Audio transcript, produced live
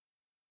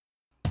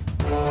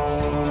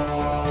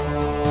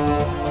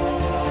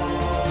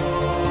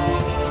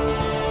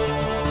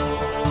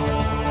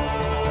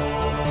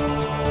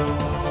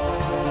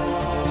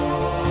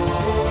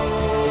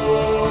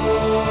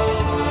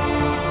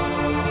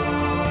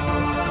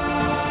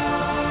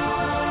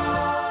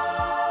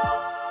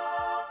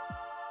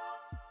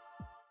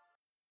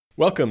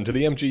Welcome to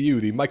the MGU,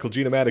 the Michael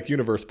Gina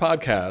Universe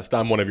podcast.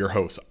 I'm one of your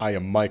hosts. I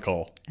am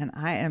Michael. And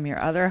I am your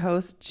other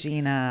host,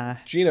 Gina.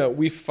 Gina,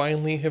 we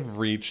finally have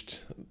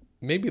reached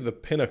maybe the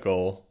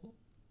pinnacle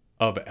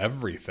of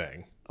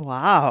everything.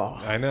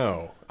 Wow. I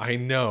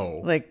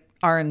know. Like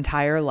our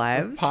entire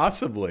lives?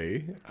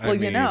 Possibly. I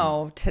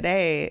mean,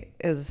 today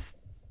is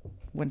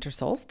winter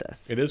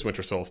solstice. It is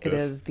winter solstice. It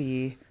is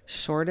the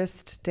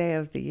shortest day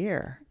of the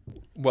year.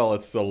 Well,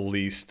 it's the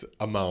least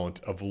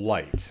amount of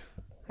light.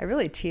 I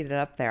really teed it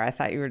up there. I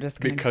thought you were just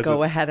going to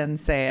go ahead and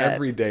say it.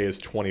 Every day is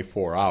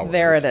 24 hours.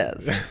 There it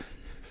is.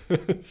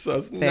 So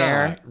it's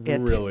there not it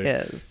really.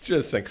 Is.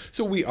 Just saying.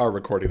 So we are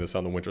recording this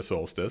on the winter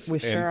solstice. We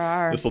sure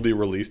are. This will be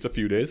released a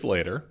few days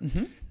later.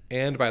 Mm-hmm.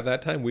 And by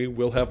that time, we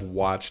will have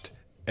watched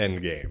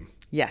Endgame.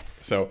 Yes.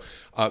 So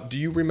do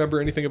you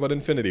remember anything about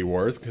Infinity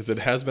Wars? Because it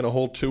has been a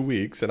whole 2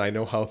 weeks, and I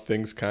know how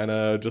things kind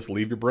of just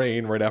leave your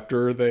brain right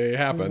after they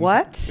happen.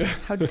 What?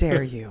 How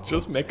dare you?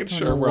 Just making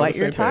sure we're on the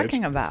same page. What you're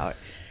talking about.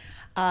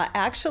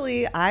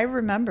 Actually, I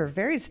remember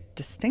very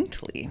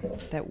distinctly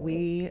that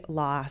we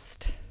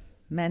lost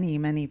many,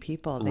 many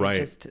people.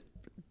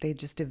 They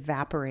just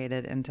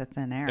evaporated into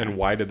thin air. And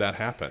why did that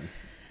happen?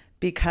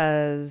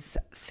 Because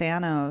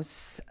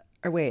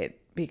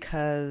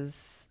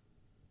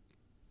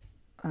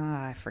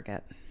I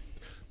forget.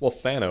 Well,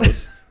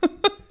 Thanos,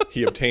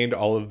 he obtained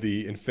all of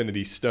the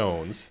Infinity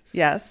Stones.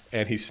 Yes.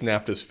 And he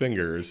snapped his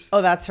fingers.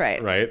 Oh, that's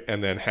right. Right?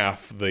 And then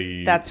half the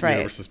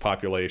universe's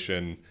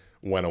population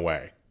went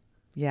away.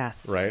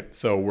 Yes. Right?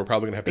 So we're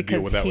probably going to have to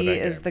deal with that with Endgame.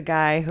 Because he is the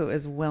guy who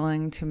is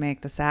willing to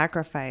make the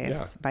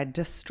sacrifice by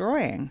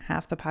destroying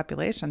half the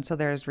population so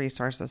there's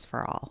resources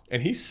for all.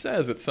 And he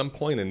says at some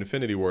point in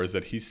Infinity Wars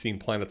that he's seen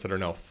planets that are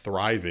now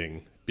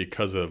thriving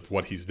because of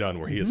what he's done,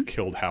 where he has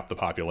killed half the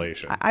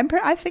population.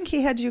 I think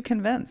he had you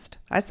convinced.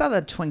 I saw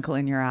the twinkle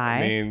in your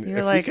eye. I mean,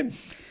 you're like,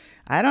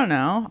 I don't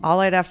know. All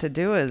I'd have to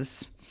do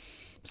is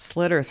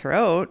slit her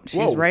throat.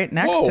 She's right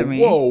next to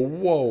me.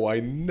 Whoa. I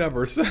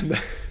never said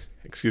that.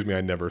 Excuse me, I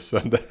never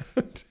said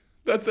that.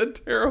 That's a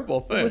terrible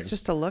thing. It was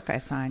just a look I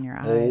saw in your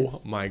eyes. Oh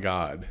my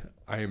God.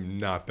 I am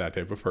not that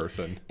type of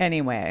person.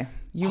 Anyway,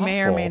 you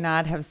may or may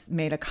not have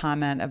made a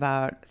comment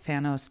about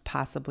Thanos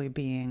possibly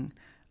being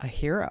a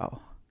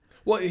hero.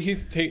 Well, he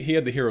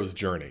had the hero's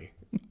journey.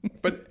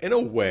 But in a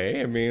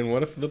way, I mean,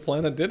 what if the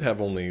planet did have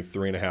only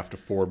 3.5 to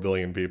 4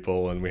 billion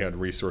people and we had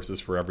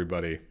resources for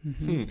everybody?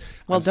 Mm-hmm.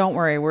 Well, don't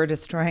worry. We're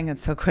destroying it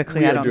so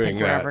quickly. I don't think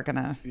we're ever going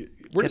to get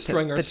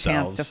the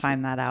chance to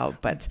find that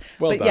out. But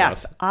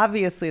yes,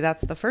 obviously,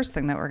 that's the first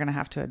thing that we're going to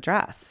have to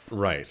address.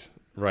 Right.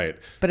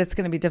 But it's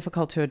going to be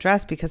difficult to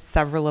address because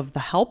several of the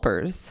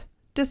helpers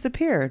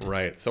disappeared.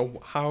 Right.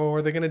 So how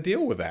are they going to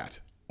deal with that?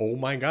 Oh,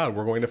 my God.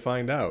 We're going to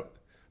find out.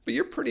 But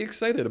you're pretty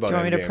excited about it. Do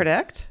you want me to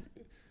predict?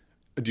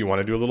 Do you want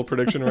to do a little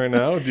prediction right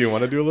now? Do you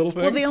want to do a little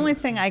thing? Well, the only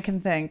thing I can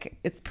think,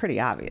 it's pretty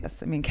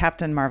obvious. I mean,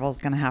 Captain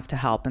Marvel's going to have to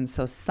help. And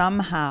so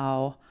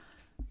somehow,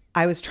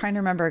 I was trying to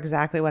remember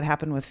exactly what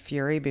happened with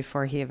Fury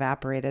before he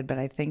evaporated, but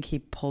I think he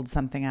pulled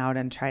something out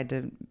and tried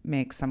to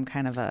make some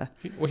kind of a...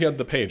 Well, he had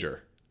the pager.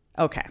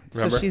 Okay.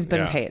 Remember? So she's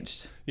been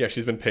paged. Yeah,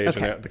 she's been paged,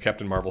 and the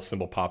Captain Marvel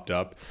symbol popped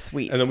up.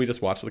 Sweet. And then we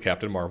just watched the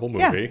Captain Marvel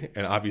movie,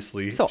 and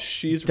obviously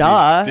she's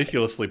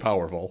ridiculously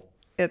powerful.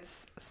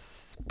 It's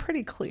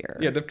pretty clear.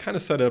 Yeah, they've kind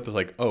of set it up as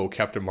like, oh,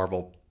 Captain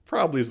Marvel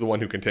probably is the one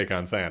who can take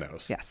on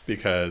Thanos. Yes.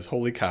 Because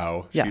holy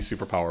cow, she's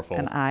super powerful.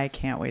 And I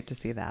can't wait to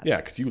see that. Yeah,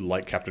 because you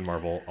like Captain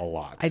Marvel a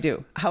lot. I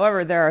do.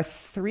 However, there are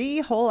 3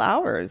 whole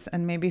hours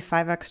and maybe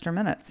 5 extra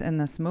minutes in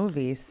this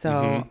movie.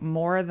 So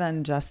more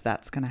than just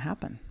that's going to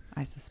happen,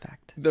 I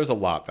suspect. There's a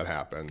lot that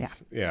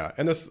happens. Yeah.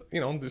 And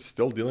there's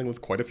still dealing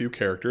with quite a few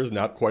characters,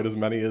 not quite as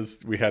many as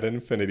we had in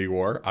Infinity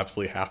War,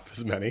 obviously half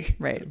as many.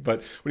 Right.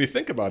 But when you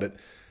think about it,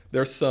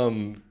 there's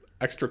some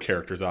extra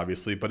characters,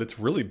 obviously, but it's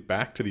really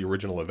back to the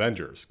original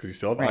Avengers because you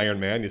still have Iron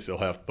Man, you still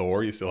have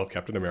Thor, you still have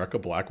Captain America,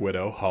 Black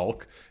Widow,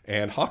 Hulk,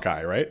 and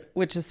Hawkeye, right?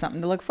 Which is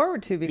something to look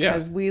forward to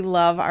because we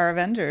love our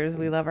Avengers.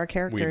 We love our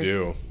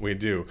characters. We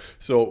do.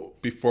 So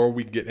before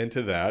we get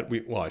into that,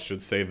 I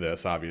should say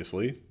this,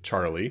 obviously.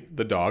 Charlie,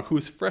 the dog, who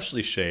is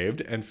freshly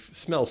shaved and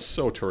smells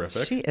so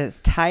terrific. She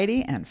is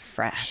tidy and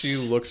fresh. She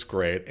looks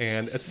great.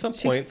 And at some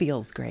point... She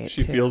feels great,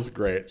 She feels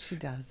great. She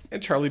does.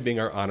 And Charlie,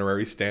 being our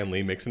honorary Stan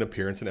Lee, makes an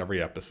appearance in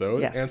every episode.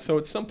 Yes. And so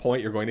at some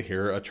point, you're going to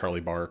hear a Charlie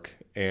bark.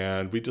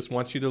 And we just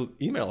want you to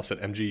email us at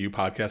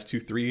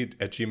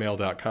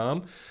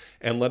mgupodcast23@gmail.com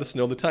and let us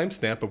know the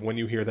timestamp of when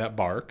you hear that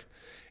bark.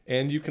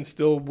 And you can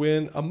still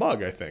win a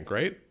mug, I think,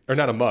 right? Or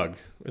not a mug.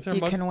 Is there a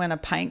mug? You can win a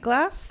pint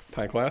glass,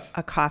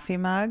 a coffee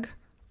mug,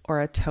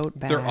 or a tote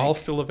bag. They're all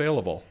still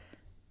available.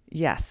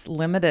 Yes,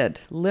 limited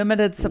supply.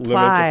 Limited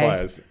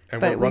supplies.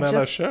 And we're running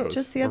out of shows.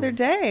 Just the other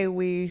day,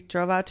 we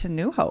drove out to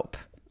New Hope.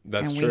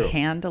 That's true. And we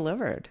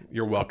hand-delivered.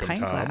 You're welcome, Tom.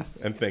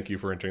 Glass. And thank you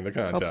for entering the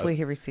contest. Hopefully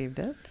he received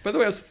it. By the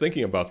way, I was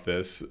thinking about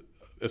this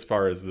as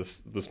far as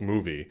this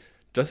movie.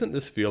 Doesn't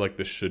this feel like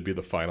this should be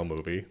the final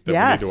movie that we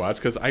need to watch?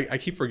 Because I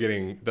keep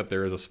forgetting that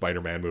there is a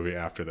Spider-Man movie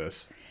after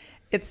this.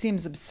 It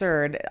seems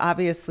absurd.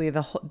 Obviously,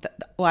 well,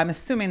 I'm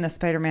assuming the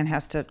Spider-Man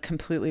has to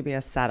completely be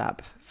a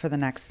setup for the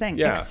next thing.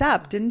 Yeah.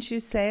 Except, didn't you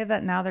say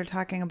that now they're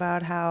talking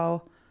about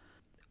how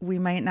we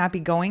might not be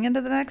going into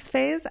the next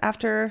phase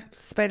after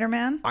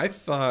Spider-Man? I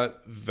thought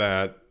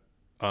that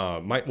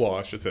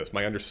I should say this.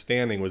 My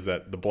understanding was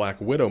that the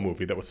Black Widow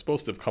movie that was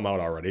supposed to have come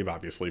out already,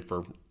 obviously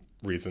for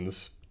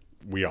reasons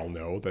we all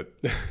know that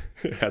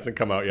it hasn't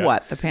come out yet.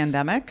 What, the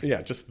pandemic?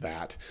 Yeah, just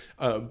that.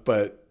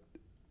 But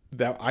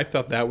that I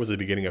thought that was the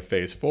beginning of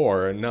Phase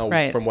 4, and now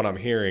from what I'm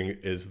hearing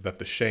is that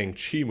the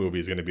Shang-Chi movie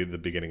is going to be the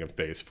beginning of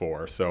Phase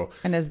 4. So,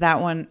 and is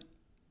that one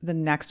the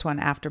next one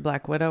after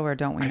Black Widow, or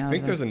don't we know? I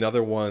think there's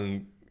another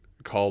one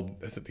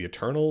called, is it The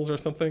Eternals or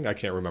something? I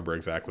can't remember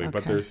exactly. Okay.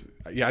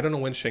 But I don't know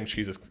when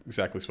Shang-Chi is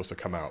exactly supposed to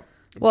come out.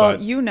 Well,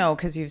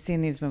 because you've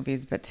seen these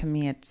movies, but to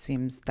me that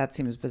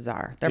seems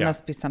bizarre. There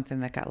must be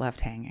something that got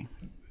left hanging.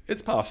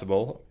 It's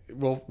possible.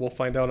 We'll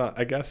find out,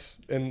 I guess,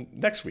 in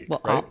next week.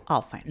 Well, right?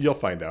 I'll find out. You'll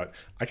find out.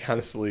 I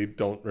honestly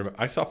don't remember.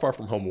 I saw Far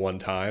From Home one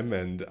time,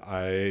 and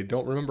I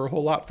don't remember a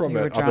whole lot from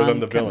it other than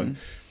the villain.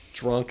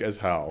 Drunk as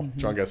hell. Mm-hmm.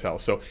 Drunk as hell.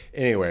 So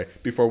anyway,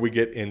 before we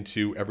get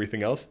into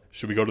everything else,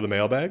 should we go to the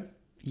mailbag?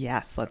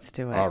 Yes, let's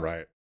do it. All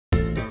right.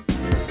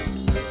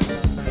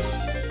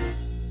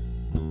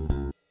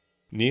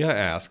 Nia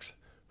asks,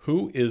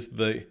 who is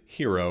the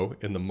hero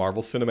in the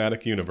Marvel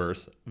Cinematic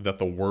Universe that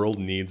the world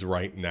needs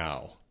right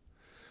now?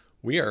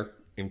 We are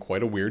in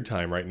quite a weird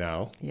time right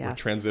now. Yes.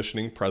 We're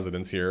transitioning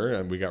presidents here,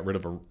 and we got rid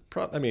of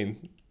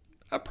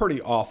a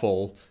pretty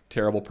awful,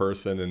 terrible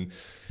person. And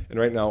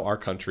right now, our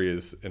country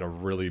is in a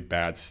really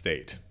bad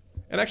state.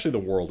 And actually, the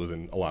world is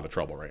in a lot of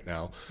trouble right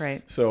now.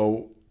 Right.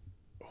 So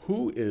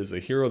who is a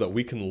hero that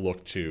we can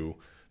look to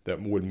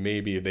that would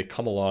maybe, if they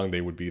come along,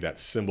 they would be that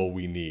symbol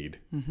we need?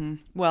 Mm-hmm.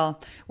 Well,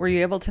 were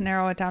you able to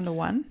narrow it down to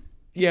one?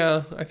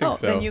 Yeah, I think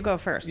so. Then you go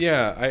first.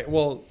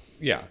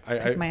 Yeah,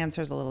 because my answer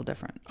is a little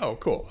different. Oh,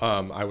 cool.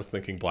 I was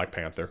thinking Black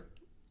Panther.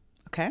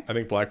 Okay. I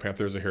think Black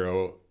Panther is a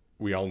hero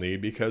we all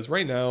need because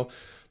right now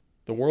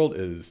the world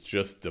is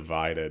just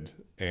divided.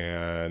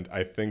 And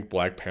I think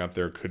Black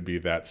Panther could be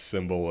that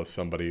symbol of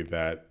somebody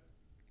that,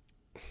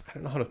 I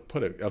don't know how to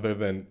put it, other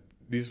than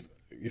these,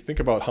 you think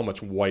about how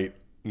much white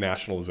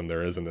nationalism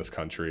there is in this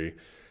country.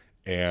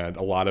 And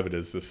a lot of it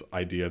is this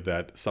idea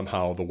that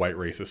somehow the white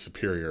race is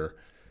superior.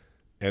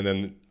 And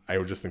then I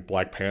would just think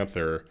Black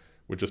Panther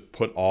would just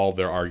put all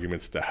their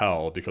arguments to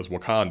hell because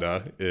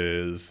Wakanda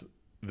is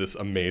this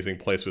amazing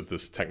place with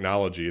this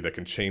technology that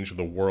can change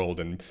the world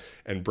and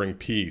bring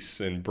peace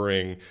and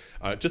bring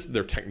just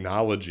their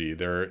technology,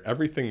 their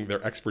everything,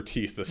 their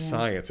expertise, the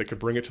science. It could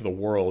bring it to the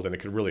world and it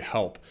could really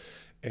help.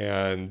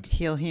 And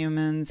heal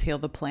humans, heal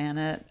the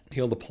planet.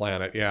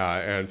 Yeah.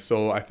 And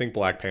so I think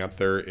Black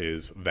Panther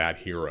is that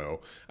hero.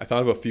 I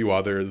thought of a few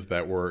others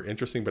that were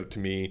interesting, but to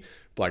me,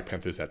 Black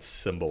Panther is that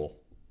symbol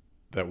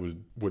that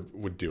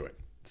would do it.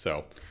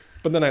 So,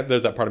 but then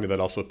there's that part of me that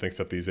also thinks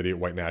that these idiot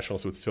white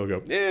nationalists would still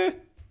go,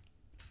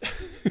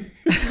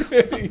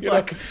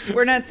 Look,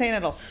 we're not saying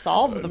it'll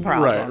solve the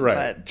problem. Right.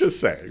 But just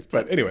saying.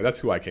 But anyway, that's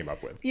who I came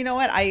up with. You know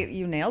what?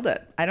 You nailed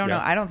it. I don't know.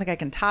 I don't think I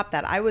can top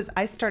that.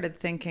 I started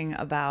thinking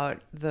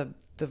about the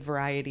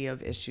variety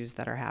of issues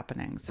that are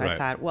happening. So I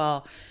thought,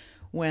 well,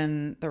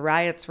 when the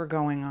riots were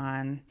going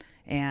on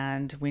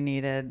and we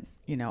needed,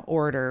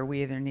 order,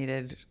 we either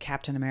needed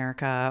Captain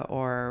America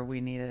or we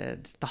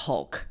needed the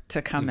Hulk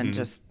to come and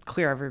just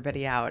clear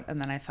everybody out. And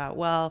then I thought,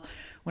 well,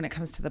 when it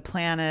comes to the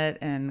planet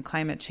and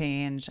climate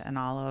change and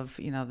all of,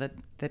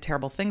 the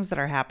terrible things that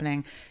are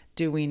happening,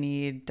 do we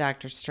need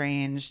Doctor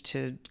Strange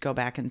to go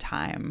back in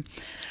time?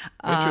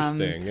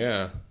 Interesting.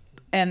 Yeah.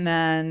 And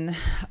then,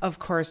 of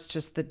course,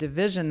 just the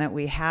division that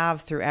we have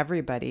through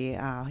everybody.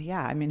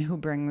 Who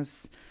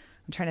brings,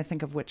 I'm trying to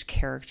think of which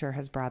character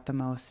has brought the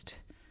most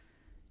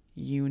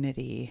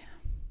unity.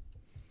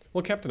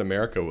 Well, Captain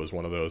America was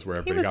one of those where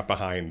everybody got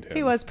behind him.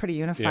 He was pretty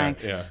unifying.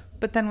 Yeah.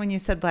 But then when you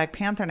said Black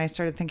Panther and I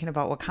started thinking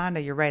about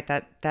Wakanda, you're right.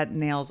 That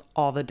nails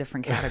all the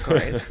different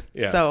categories.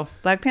 Yeah. So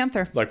Black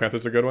Panther. Black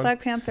Panther's a good one?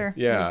 Black Panther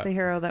is the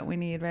hero that we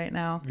need right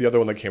now. The other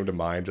one that came to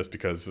mind, just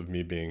because of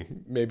me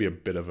being maybe a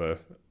bit of a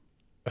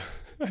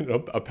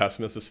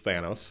pessimist, is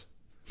Thanos.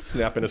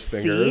 Snapping his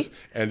fingers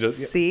and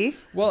just... See?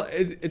 Well,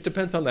 it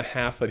depends on the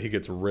half that he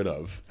gets rid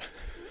of.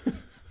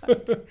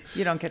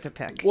 You don't get to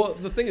pick. Well,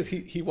 the thing is,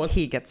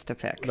 he gets to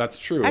pick. That's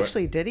true.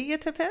 Actually, did he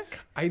get to pick?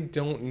 I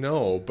don't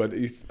know, but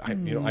I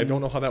don't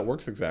know how that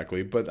works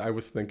exactly. But I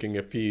was thinking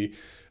if he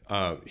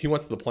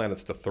wants the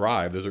planets to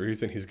thrive, there's a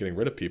reason he's getting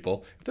rid of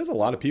people. If there's a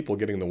lot of people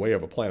getting in the way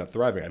of a planet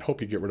thriving, I'd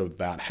hope he'd get rid of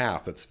that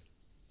half that's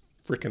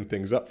freaking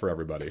things up for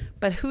everybody.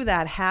 But who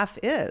that half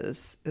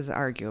is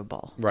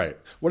arguable. Right.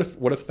 What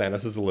if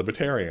Thanos is a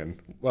libertarian?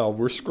 Well,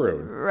 we're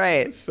screwed.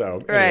 Right.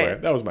 So anyway,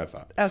 that was my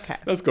thought. Okay.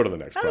 Let's go to the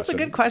next question. That was a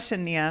good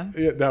question, Nia.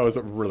 Yeah, that was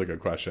a really good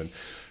question.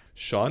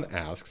 Sean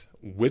asks,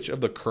 which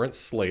of the current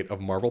slate of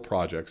Marvel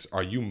projects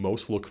are you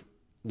most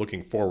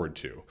looking forward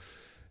to?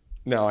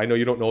 Now, I know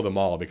you don't know them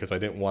all because I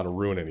didn't want to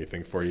ruin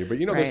anything for you, but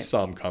Right. there's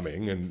some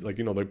coming, and like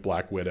like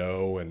Black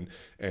Widow,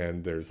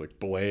 and there's like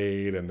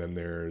Blade, and then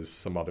there's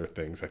some other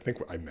things I think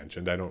I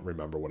mentioned. I don't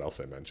remember what else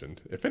I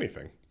mentioned, if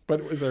anything. But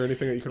is there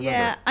anything that you can Yeah,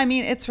 remember? I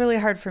mean, it's really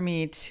hard for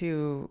me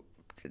to.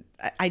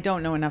 I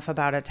don't know enough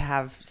about it to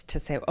have to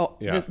say, oh,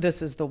 Yeah.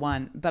 this is the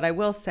one. But I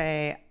will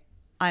say,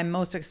 I'm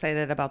most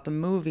excited about the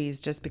movies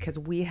just because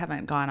we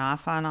haven't gone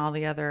off on all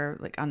the other,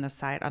 like on the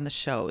side, on the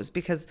shows.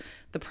 Because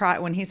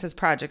when he says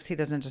projects, he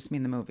doesn't just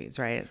mean the movies,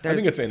 right? I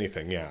think it's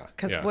anything, yeah.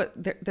 Because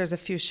yeah. there's a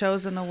few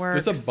shows in the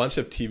works. There's a bunch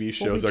of TV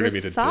shows that are we going to be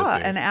to just saw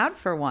Disney an ad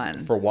for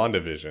one. for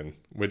WandaVision,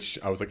 which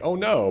I was like, oh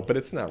no, but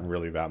it's not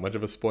really that much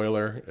of a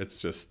spoiler. It's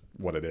just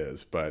what it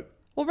is. But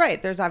Well, right.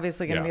 There's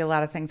obviously going to Yeah. be a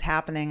lot of things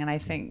happening. And I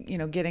think,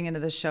 getting into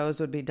the shows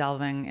would be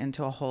delving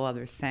into a whole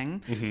other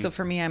thing. Mm-hmm. So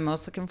for me, I'm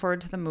most looking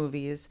forward to the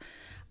movies.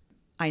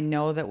 I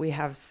know that we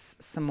have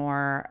some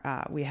more,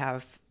 we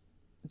have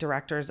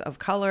directors of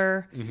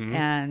color Mm-hmm.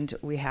 and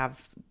we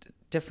have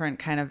different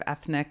kind of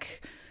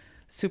ethnic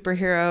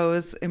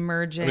superheroes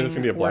emerging. I mean, there's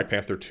going to be a Black We're-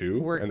 Panther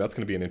 2, and that's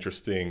going to be an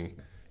interesting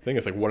thing.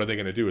 It's like, what are they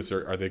going to do?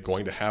 Are they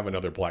going to have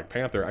another Black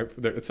Panther?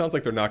 It sounds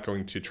like they're not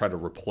going to try to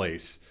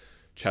replace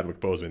Chadwick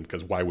Boseman,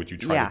 because why would you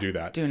try to do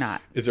that? do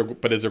not. Is there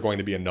going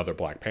to be another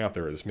Black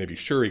Panther? Is maybe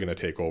Shuri going to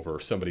take over, or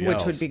somebody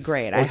else? Which would be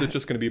great. Or is it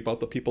just going to be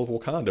about the people of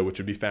Wakanda, which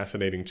would be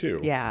fascinating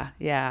too? Yeah.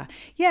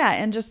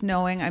 And just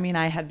knowing, I mean,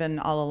 I had been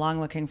all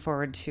along looking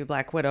forward to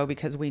Black Widow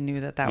because we knew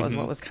that was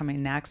what was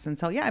coming next. And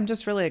so, yeah, I'm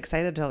just really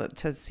excited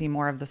to see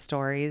more of the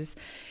stories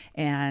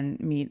and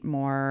meet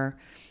more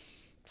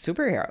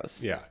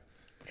superheroes. Yeah.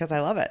 Because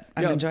I love it.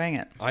 I'm enjoying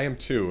it. I am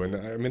too. And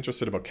I'm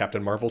interested about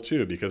Captain Marvel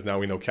too, because now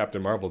we know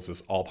Captain Marvel is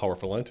this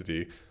all-powerful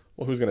entity.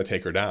 Well, who's going to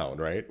take her down,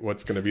 right?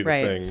 What's going to be the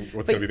Right. thing?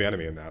 What's going to be the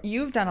enemy in that?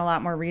 You've done a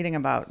lot more reading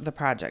about the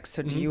project.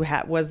 So do you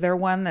was there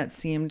one that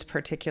seemed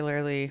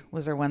particularly,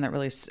 was there one that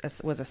really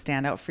was a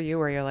standout for you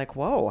where you're like,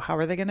 whoa, how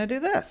are they going to do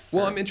this?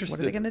 Well, Or I'm interested.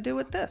 What are they going to do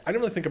with this? I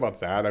didn't really think about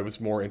that. I was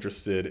more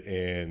interested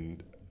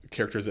in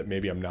characters that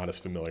maybe I'm not as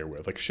familiar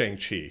with, like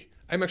Shang-Chi.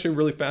 I'm actually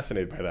really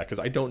fascinated by that because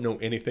I don't know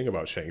anything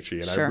about Shang-Chi,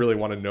 and I Sure. really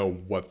want to know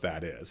what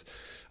that is.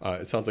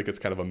 It sounds like it's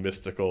kind of a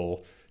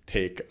mystical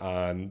take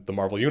on the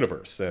Marvel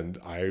Universe, and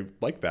I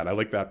like that. I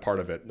like that part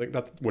of it. Like,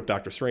 that's what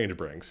Doctor Strange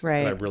brings. Right.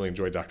 And I really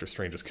enjoy Doctor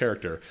Strange's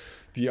character.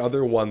 The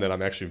other one that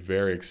I'm actually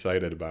very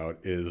excited about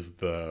is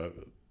they're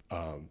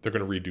going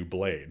to redo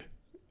Blade.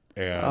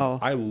 And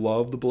I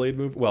love the Blade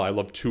movie. Well, I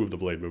love two of the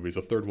Blade movies.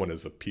 The third one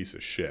is a piece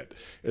of shit.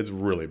 It's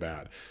really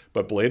bad.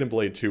 But Blade and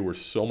Blade 2 were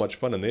so much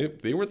fun. And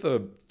they were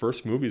the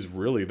first movies,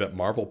 really, that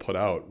Marvel put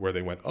out where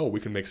they went, oh, we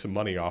can make some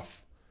money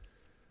off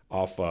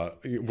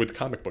with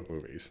comic book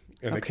movies.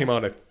 And they came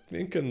out, I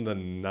think, in the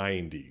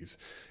 90s.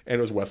 And it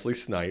was Wesley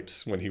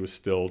Snipes when he was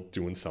still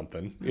doing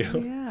something. You know?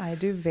 Yeah, I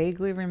do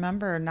vaguely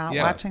remember not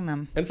watching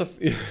them. And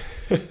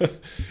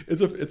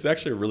it's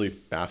actually a really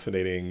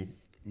fascinating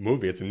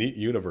movie. It's a neat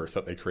universe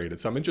that they created.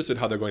 So I'm interested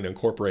how they're going to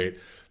incorporate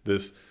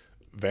this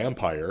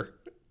vampire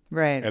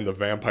Right. and the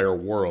vampire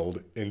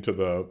world into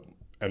the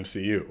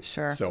MCU.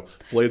 Sure. So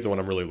Blade's the one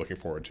I'm really looking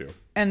forward to.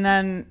 And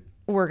then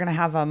we're going to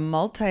have a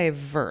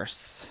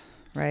multiverse,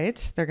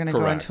 right? They're going to go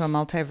Correct. into a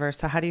multiverse.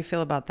 So how do you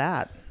feel about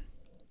that?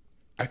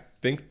 I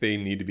think they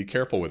need to be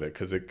careful with it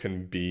because it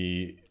can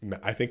be.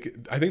 I think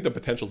the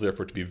potential's there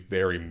for it to be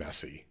very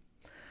messy.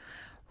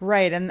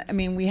 Right. And I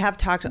mean, we have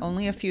talked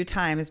only a few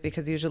times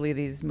because usually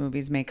these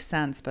movies make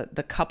sense, but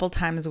the couple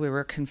times we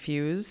were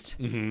confused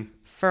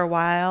for a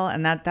while,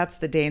 and that's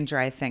the danger,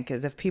 I think,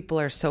 is if people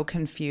are so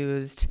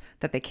confused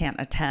that they can't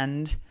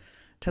attend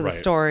to the Right.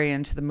 story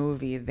and to the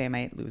movie, they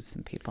might lose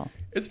some people.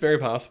 It's very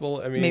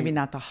possible. I mean, Maybe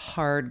not the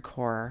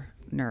hardcore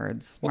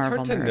nerds, well,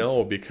 Marvel it's hard to nerds.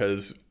 know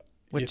because you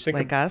Which, think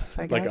like us,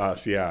 I like guess?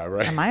 us, yeah,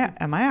 right. Am I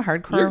a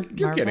hardcore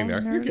You're Marvel getting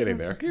there. nerd? You're getting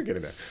there. You're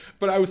getting there.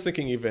 But I was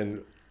thinking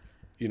even,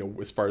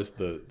 as far as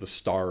the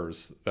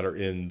stars that are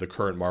in the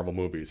current Marvel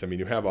movies. I mean,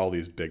 you have all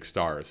these big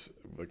stars,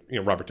 like,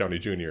 Robert Downey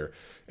Jr.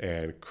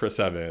 and Chris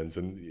Evans,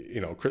 and,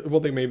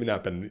 they maybe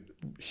not been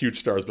huge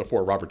stars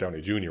before Robert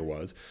Downey Jr.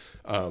 was.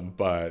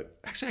 But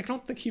actually, I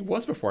don't think he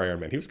was before Iron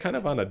Man. He was kind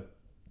of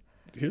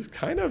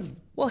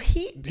Well,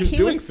 he was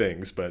doing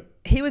things, but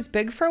he was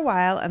big for a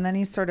while, and then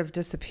he sort of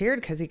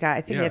disappeared because he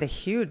he had a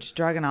huge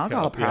drug and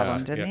alcohol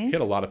problem, didn't he? He had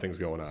a lot of things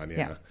going on,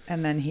 Yeah.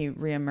 And then he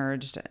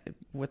reemerged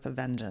with a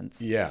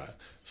vengeance. Yeah.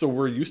 So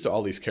we're used to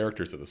all these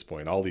characters at this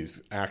point, all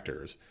these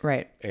actors.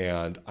 Right.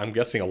 And I'm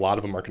guessing a lot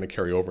of them aren't going to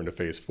carry over into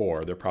phase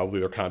 4. Their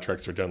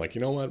contracts are done. Like,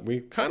 you know what?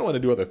 We kind of want to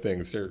do other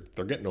things. They're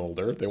getting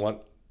older. They want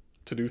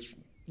to do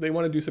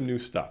some new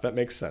stuff. That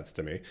makes sense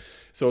to me.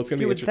 So it's going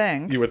to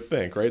be You would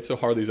think, right? So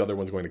how are these other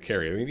ones going to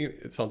carry? I mean,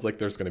 it sounds like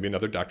there's going to be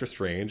another Doctor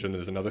Strange and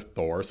there's another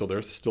Thor, so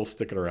they're still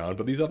sticking around.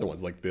 But these other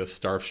ones, like the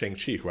star of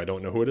Shang-Chi, who I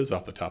don't know who it is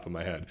off the top of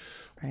my head.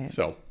 Right.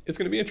 So it's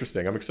going to be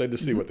interesting. I'm excited to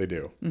see what they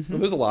do. So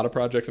there's a lot of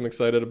projects I'm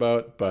excited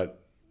about,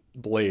 but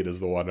Blade is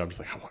the one I'm just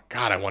like, oh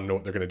God, I want to know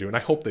what they're going to do. And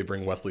I hope they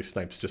bring Wesley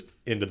Snipes just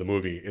into the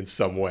movie in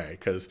some way,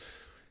 because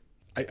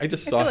I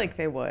feel like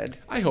they would.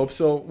 I hope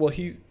so. Well,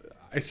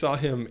 I saw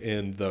him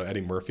in the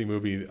Eddie Murphy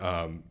movie.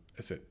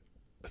 Is it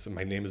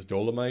My Name is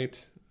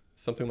Dolomite,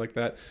 something like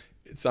that.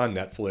 It's on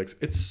Netflix.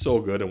 It's so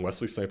good, and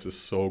Wesley Snipes is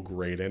so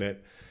great in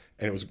it.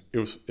 And it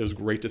was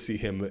great to see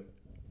him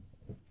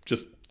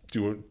just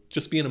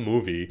be in a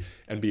movie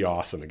and be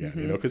awesome again.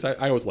 You know, because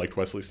I always liked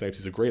Wesley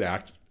Snipes. He's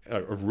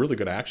a really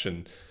good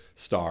action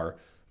star,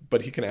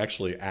 but he can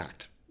actually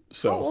act.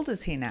 So how old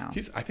is he now?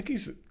 I think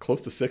he's close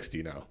to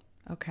 60 now.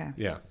 Okay.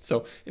 Yeah.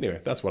 So anyway,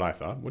 that's what I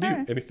thought.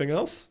 Anything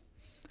else?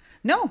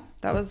 No,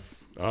 that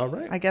was All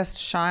right. I guess,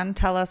 Sean,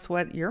 tell us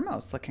what you're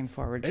most looking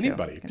forward to.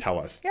 Anybody, tell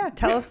us. Yeah,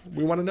 tell us.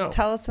 We want to know.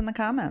 Tell us in the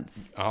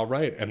comments. All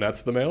right. And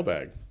that's the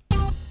mailbag.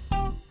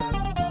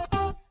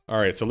 All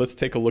right, so let's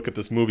take a look at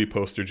this movie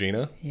poster,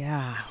 Gina.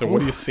 Yeah. So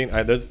what are you seeing?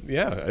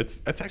 It's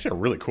actually a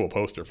really cool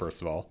poster.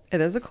 First of all, it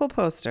is a cool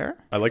poster.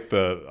 I like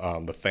the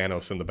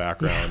Thanos in the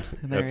background. Yeah,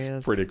 there That's he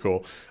is. Pretty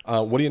cool.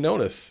 What do you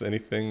notice?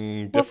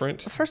 Anything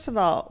different? First of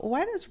all,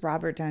 why does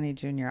Robert Downey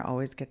Jr.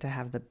 always get to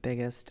have the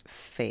biggest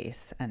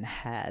face and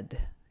head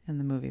in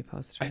the movie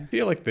poster? I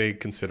feel like they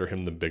consider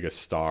him the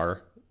biggest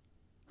star.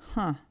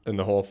 In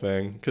the whole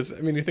thing, because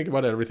I mean, you think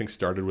about it, everything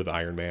started with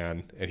Iron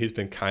Man, and he's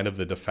been kind of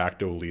the de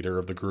facto leader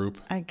of the group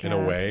in a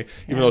way.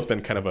 Even though it's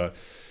been kind of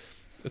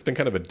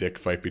a dick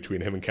fight between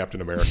him and Captain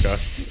America.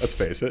 Let's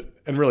face it.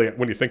 And really,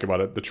 when you think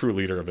about it, the true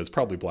leader of it is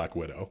probably Black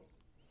Widow,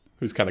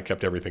 who's kind of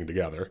kept everything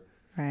together.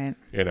 Right.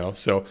 You know.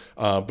 So,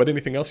 but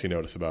anything else you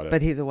notice about it?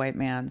 But he's a white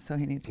man, so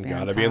he needs to be on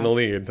top. Gotta be in the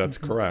lead. That's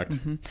correct.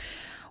 Mm-hmm.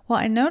 Well,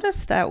 I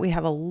noticed that we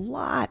have a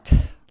lot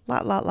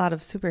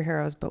of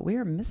superheroes, but we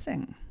are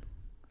missing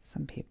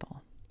some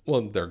people.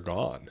 Well, they're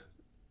gone.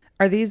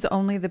 Are these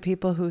only the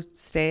people who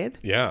stayed?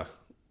 Yeah.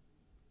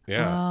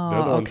 Oh,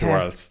 they're the ones who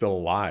are still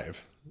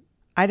alive.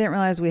 I didn't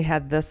realize we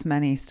had this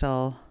many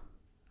still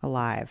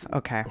alive.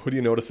 Okay. Who do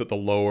you notice at the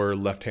lower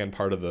left-hand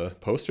part of the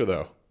poster,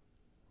 though?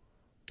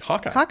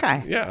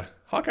 Hawkeye. Yeah,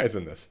 Hawkeye's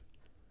in this.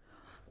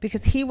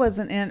 Because he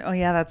wasn't in. Oh,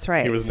 yeah, that's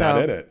right. He was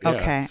not in it. Yeah.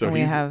 Okay. So and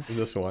we have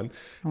this one.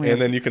 And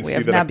then you can see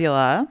that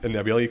Nebula. And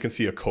Nebula, you can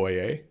see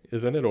Okoye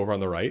is in it over on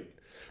the right.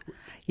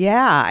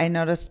 Yeah, I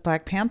noticed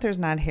Black Panther's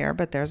not here,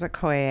 but there's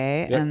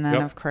Okoye. And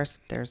then, of course,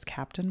 there's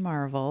Captain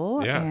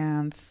Marvel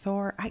and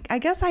Thor. I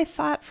guess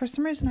for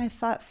some reason, I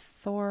thought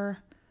Thor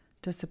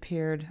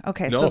disappeared.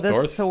 Okay,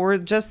 so we're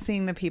just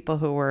seeing the people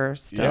who were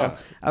still. Yeah.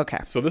 Okay.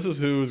 So this is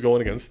who's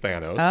going against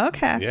Thanos.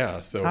 Okay.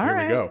 Yeah, so here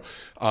we go.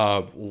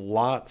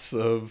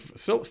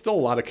 Still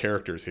a lot of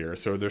characters here.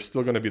 So there's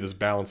still going to be this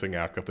balancing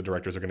act that the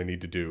directors are going to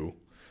need to do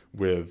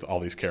with all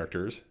these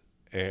characters.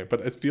 But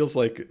it feels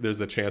like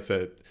there's a chance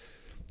that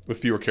with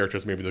fewer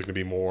characters, maybe there's going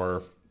to be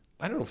more,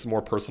 I don't know, some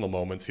more personal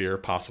moments here,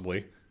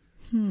 possibly.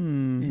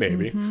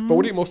 Maybe. Mm-hmm. But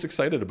what are you most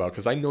excited about?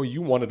 Because I know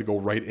you wanted to go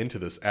right into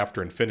this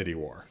after Infinity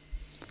War.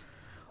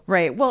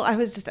 Right. Well, I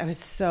was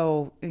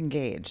so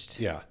engaged.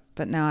 Yeah.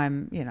 But now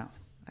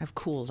I've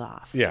cooled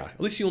off. Yeah.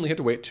 At least you only had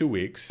to wait 2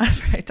 weeks.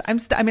 Right. I'm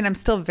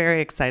still very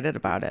excited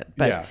about it.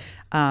 But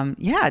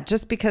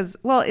just because,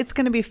 it's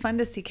going to be fun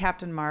to see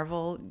Captain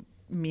Marvel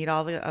meet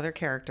all the other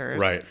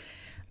characters. Right.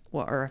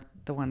 Well, or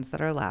the ones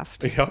that are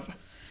left. Yep.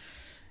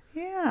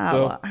 Yeah.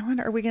 So, I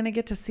wonder, are we going to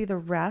get to see the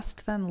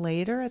rest then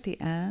later at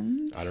the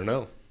end? I don't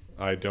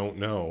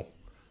know.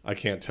 I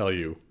can't tell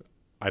you.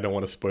 I don't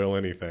want to spoil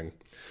anything.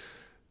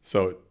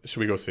 So should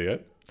we go see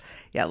it?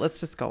 Yeah, let's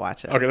just go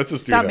watch it. Okay, let's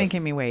just Stop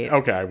making me wait.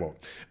 Okay, I won't.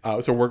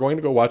 So we're going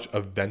to go watch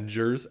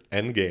Avengers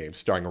Endgame,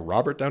 starring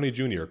Robert Downey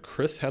Jr.,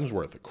 Chris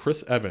Hemsworth,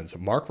 Chris Evans,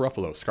 Mark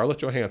Ruffalo, Scarlett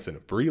Johansson,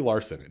 Brie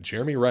Larson,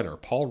 Jeremy Renner,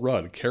 Paul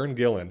Rudd, Karen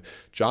Gillan,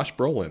 Josh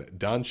Brolin,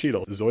 Don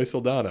Cheadle, Zoe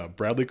Saldana,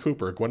 Bradley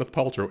Cooper, Gwyneth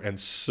Paltrow, and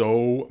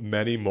so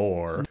many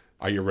more.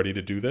 Are you ready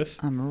to do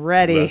this? I'm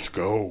ready. Let's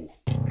go.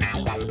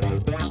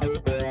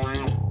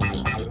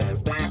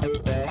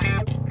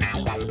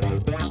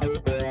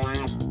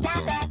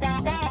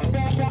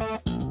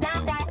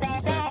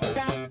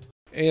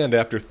 And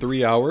after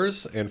 3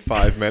 hours and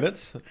 5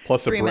 minutes,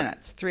 plus 3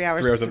 minutes, 3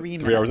 hours, 3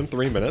 minutes. 3 hours and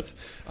 3 minutes,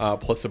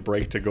 plus a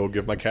break to go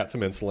give my cat some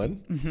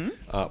insulin,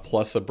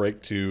 plus a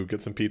break to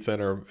get some pizza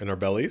in our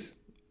bellies.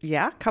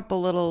 Yeah, a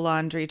couple little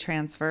laundry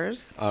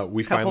transfers.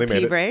 We finally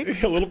made it.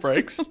 Breaks. Little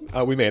breaks.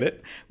 We made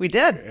it. We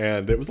did.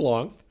 And it was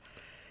long.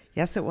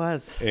 Yes, it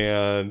was.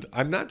 And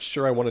I'm not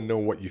sure I want to know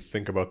what you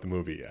think about the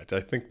movie yet. I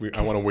think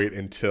I want to wait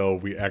until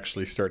we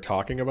actually start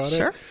talking about it.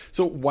 Sure.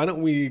 So why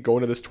don't we go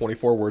into this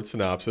 24-word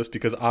synopsis,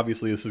 because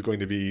obviously this is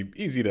going to be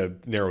easy to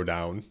narrow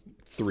down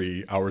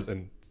 3 hours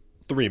and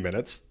 3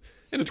 minutes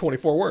into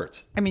 24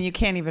 words. I mean, you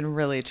can't even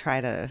really try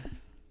to...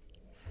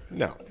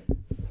 No.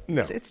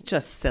 It's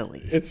just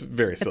silly. It's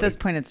very silly. At this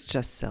point, it's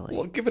just silly.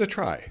 Well, give it a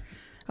try.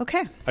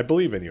 Okay. I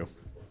believe in you.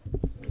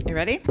 You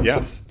ready?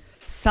 Yes.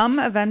 Some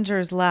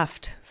Avengers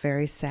left,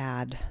 very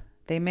sad.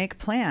 They make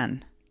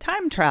plan,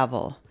 time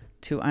travel,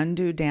 to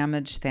undo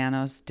damage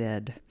Thanos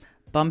did.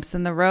 Bumps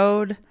in the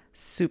road,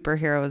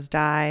 superheroes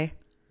die,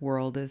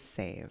 world is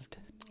saved.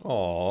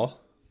 Aw.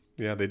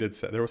 Yeah, they did.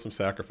 There was some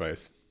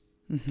sacrifice.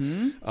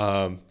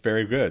 Mm-hmm.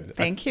 Very good.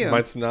 Thank you.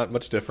 Mine's not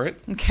much different.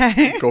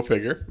 Okay. Go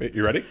figure.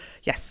 You ready?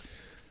 Yes.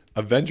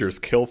 Avengers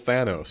kill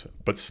Thanos,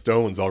 but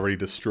Stone's already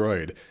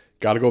destroyed.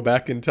 Gotta go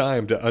back in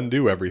time to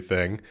undo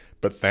everything,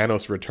 but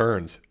Thanos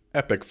returns.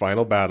 Epic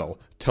final battle.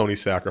 Tony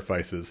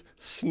sacrifices.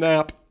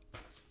 Snap.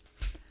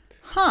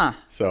 Huh.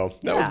 So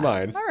that was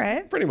mine. All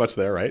right. Pretty much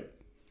there, right?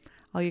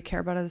 All you care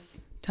about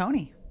is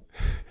Tony.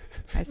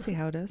 I see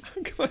how it is.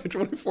 Come on,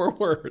 24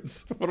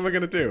 words. What am I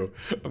going to do?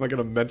 Am I going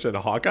to mention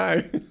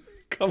Hawkeye?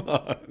 Come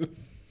on.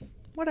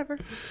 Whatever.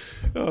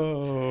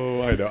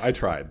 Oh, I know. I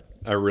tried.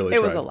 I really tried.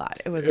 It was a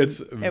lot.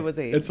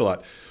 It's a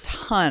lot.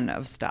 Ton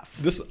of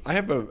stuff. I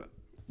have a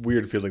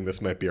weird feeling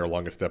this might be our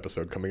longest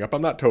episode coming up.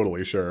 I'm not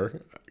totally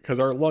sure because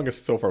our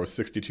longest so far was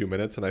 62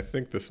 minutes, and I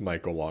think this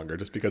might go longer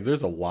just because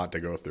there's a lot to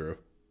go through.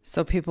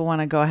 So people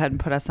want to go ahead and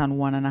put us on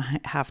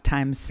 1.5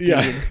 times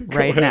speed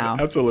right now.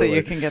 Absolutely. So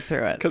you can get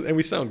through it. And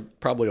we sound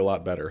probably a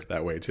lot better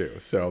that way too.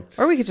 So,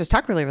 or we could just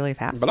talk really, really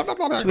fast.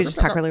 Should we just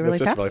talk really, really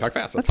fast?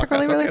 Let's talk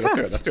really, really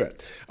fast. Let's do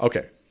it.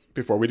 Okay.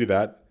 Before we do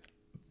that,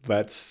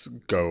 let's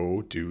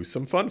go do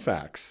some fun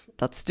facts.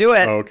 Let's do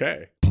it.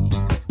 Okay.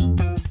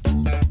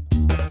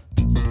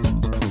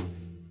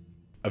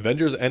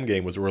 Avengers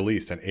Endgame was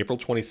released on April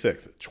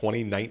 26th,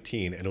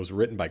 2019, and it was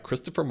written by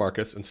Christopher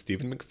Marcus and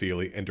Stephen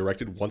McFeely and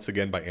directed once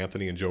again by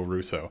Anthony and Joe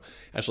Russo.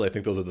 Actually, I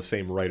think those are the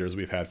same writers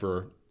we've had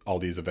for all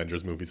these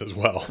Avengers movies as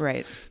well.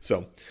 Right.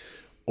 So,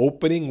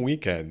 opening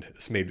weekend,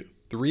 this made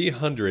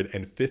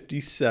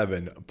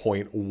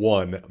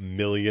 $357.1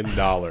 million.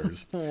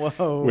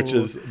 Whoa. Which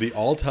is the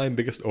all-time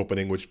biggest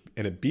opening,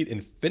 and it beat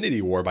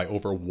Infinity War by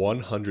over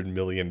 $100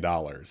 million.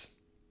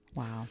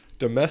 Wow.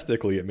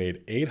 Domestically, it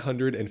made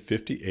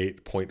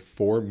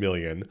 $858.4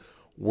 million.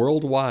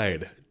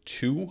 Worldwide,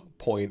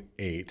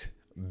 $2.8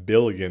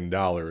 billion,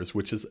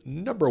 which is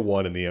number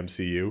one in the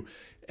MCU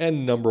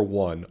and number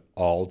one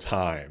all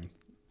time.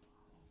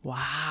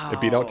 Wow.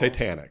 It beat out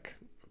Titanic.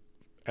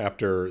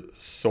 After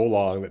so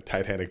long that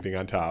Titanic being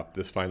on top,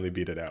 this finally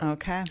beat it out.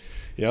 Okay.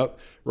 Yep.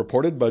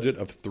 Reported budget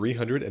of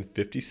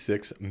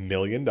 $356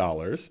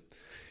 million.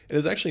 It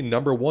is actually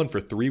number one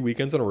for 3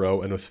 weekends in a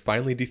row and was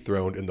finally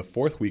dethroned in the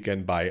 4th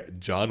weekend by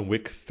John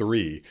Wick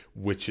 3,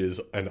 which is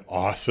an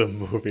awesome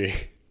movie.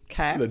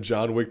 Okay. The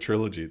John Wick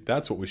trilogy.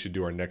 That's what we should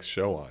do our next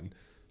show on.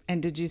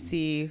 And did you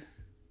see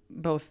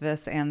both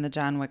this and the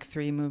John Wick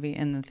 3 movie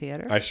in the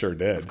theater? I sure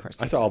did. Of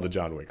course. I saw all the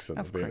John Wicks in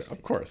the theater.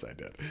 Of course I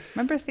did.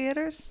 Remember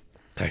theaters?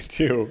 I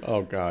do.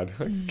 Oh, God.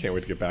 I can't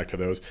wait to get back to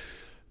those.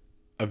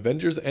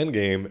 Avengers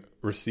Endgame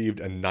received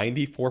a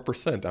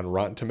 94% on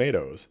Rotten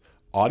Tomatoes.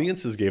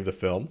 Audiences gave the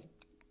film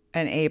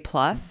an A+.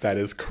 That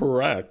is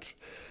correct.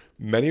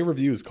 Many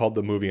reviews called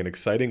the movie an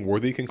exciting,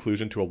 worthy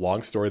conclusion to a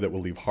long story that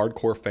will leave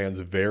hardcore fans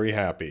very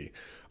happy.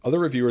 Other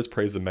reviewers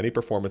praised the many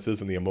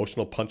performances and the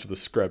emotional punch of the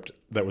script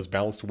that was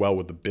balanced well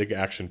with the big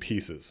action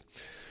pieces.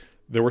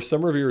 There were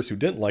some reviewers who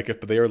didn't like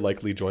it, but they are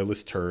likely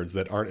joyless turds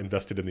that aren't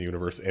invested in the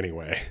universe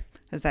anyway.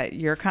 Is that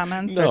your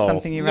comments or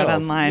something you read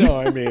online? No,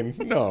 I mean,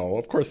 no,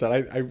 of course not.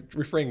 I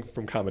refrain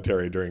from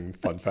commentary during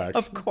fun facts.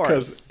 Of course.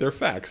 Because they're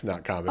facts,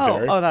 not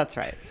commentary. Oh, that's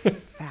right.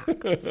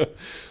 Facts.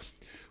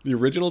 The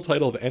original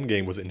title of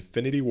Endgame was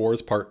Infinity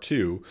Wars Part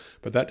 2,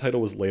 but that title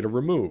was later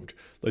removed.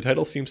 The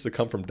title seems to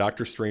come from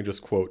Doctor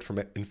Strange's quote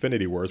from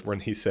Infinity Wars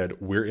when he said,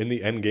 "We're in the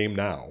Endgame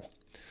now."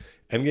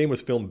 Endgame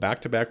was filmed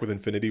back-to-back with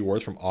Infinity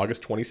Wars from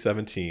August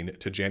 2017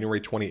 to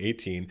January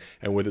 2018,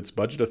 and with its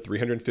budget of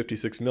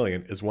 $356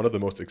 million, is one of the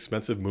most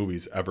expensive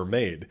movies ever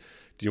made.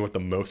 Do you know what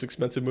the most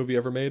expensive movie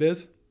ever made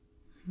is?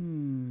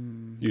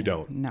 You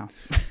don't. No.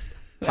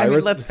 I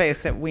mean, let's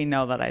face it, we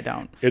know that I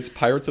don't. It's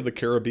Pirates of the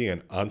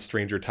Caribbean on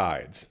Stranger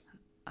Tides.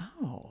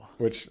 Oh.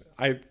 Which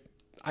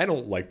I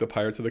don't like the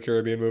Pirates of the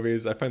Caribbean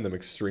movies. I find them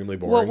extremely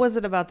boring. What was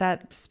it about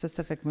that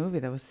specific movie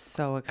that was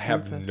so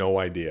expensive? I have no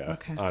idea,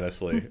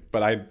 honestly.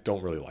 But I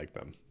don't really like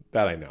them.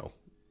 That I know.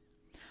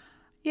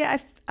 Yeah,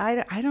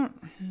 I don't...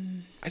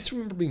 I just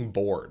remember being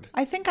bored.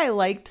 I think I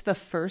liked the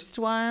first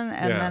one,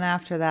 and then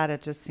after that,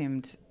 it just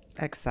seemed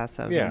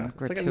excessive and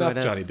gratuitous.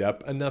 It's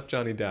like enough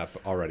Johnny Depp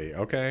already,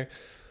 okay?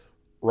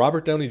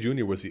 Robert Downey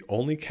Jr. was the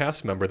only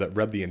cast member that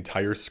read the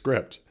entire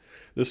script.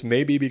 This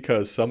may be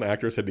because some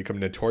actors had become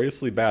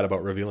notoriously bad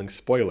about revealing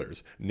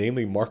spoilers,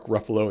 namely Mark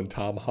Ruffalo and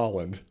Tom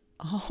Holland.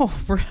 Oh,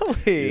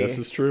 really? This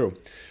is true.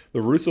 The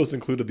Russos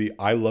included the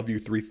 "I love you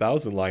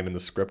 3000" line in the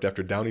script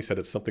after Downey said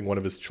it's something one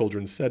of his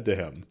children said to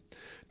him.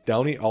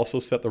 Downey also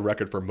set the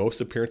record for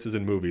most appearances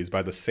in movies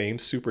by the same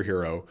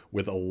superhero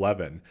with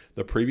 11.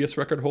 The previous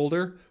record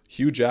holder,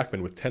 Hugh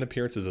Jackman, with 10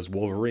 appearances as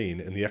Wolverine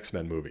in the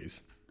X-Men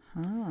movies.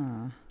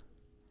 Huh.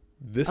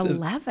 This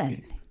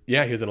 11?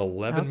 Yeah, he's in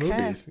 11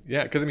 movies.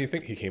 Yeah, because I mean,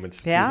 think he came in,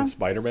 he's in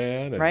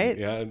Spider-Man and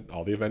yeah,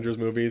 all the Avengers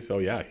movies. So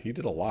yeah, he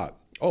did a lot.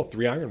 Oh,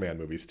 3 Iron Man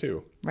movies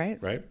too.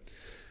 Right.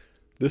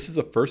 This is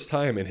the first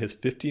time in his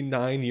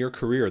 59-year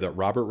career that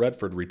Robert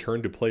Redford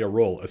returned to play a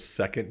role a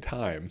second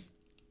time.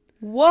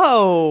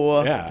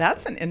 Whoa. Yeah.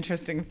 That's an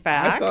interesting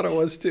fact. I thought it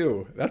was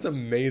too. That's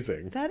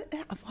amazing.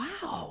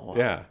 Wow.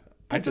 Yeah.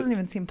 That doesn't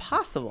even seem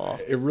possible.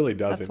 It really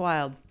doesn't. That's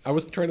wild. I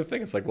was trying to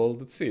think. It's like, well,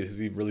 let's see. Has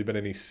he really been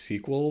any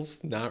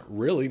sequels? Not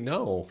really.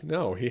 No,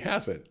 he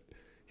hasn't.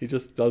 He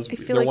just does. I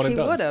feel like he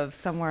would have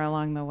somewhere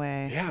along the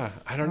way. Yeah,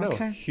 I don't know.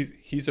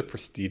 He's a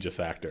prestigious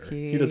actor.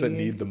 He doesn't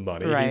need the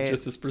money. Right. He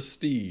just is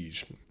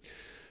prestige.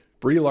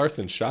 Brie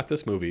Larson shot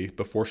this movie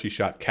before she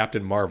shot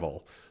Captain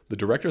Marvel. The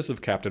directors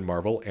of Captain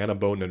Marvel, Anna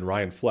Boden and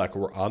Ryan Fleck,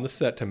 were on the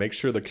set to make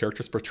sure the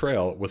character's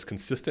portrayal was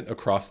consistent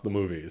across the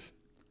movies.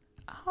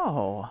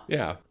 Oh.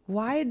 Yeah.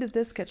 Why did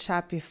this get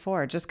shot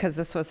before? Just because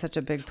this was such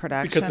a big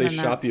production? Because they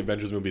shot the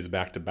Avengers movies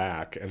back to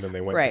back, and then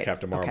they went to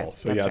Captain Marvel. Okay.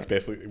 So that's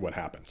basically what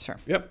happened. Sure.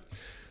 Yep.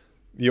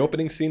 The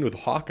opening scene with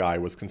Hawkeye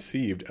was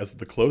conceived as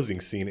the closing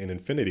scene in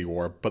Infinity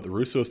War, but the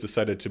Russos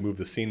decided to move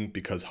the scene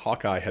because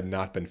Hawkeye had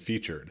not been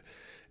featured.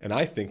 And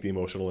I think the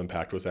emotional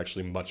impact was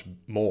actually much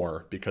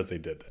more because they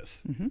did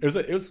this. Mm-hmm.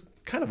 It was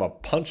kind of a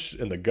punch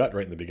in the gut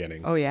right in the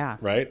beginning. Oh, yeah.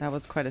 Right? That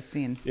was quite a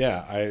scene.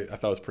 Yeah, I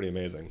thought it was pretty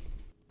amazing.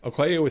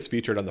 Okoye was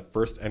featured on the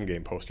first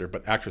Endgame poster,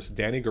 but actress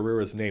Danny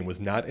Gurira's name was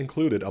not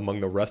included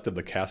among the rest of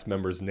the cast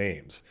members'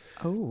 names.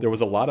 Oh. There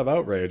was a lot of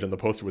outrage, and the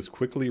poster was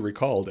quickly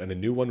recalled, and a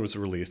new one was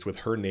released with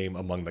her name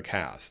among the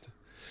cast.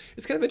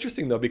 It's kind of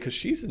interesting, though, because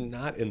she's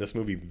not in this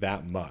movie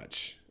that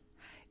much.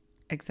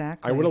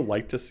 Exactly. I would have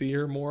liked to see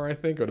her more, I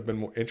think. It would have been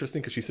more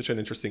interesting because she's such an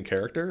interesting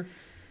character.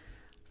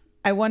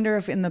 I wonder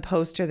if in the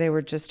poster they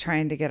were just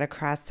trying to get a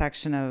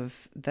cross-section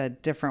of the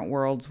different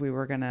worlds we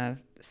were going to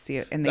see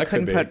it, and they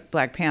couldn't put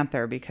Black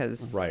Panther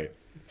because... Right.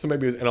 So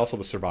maybe, and also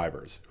the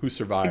survivors who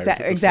survived.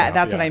 Exactly.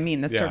 That's what I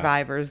mean. The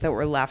survivors that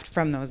were left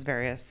from those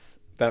various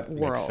worlds.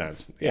 Makes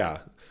sense. Yeah.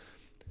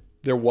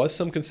 There was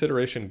some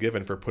consideration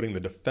given for putting the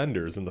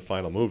Defenders in the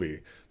final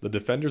movie. The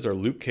Defenders are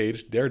Luke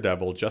Cage,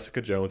 Daredevil,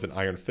 Jessica Jones, and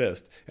Iron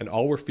Fist, and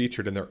all were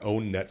featured in their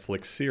own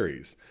Netflix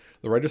series.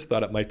 The writers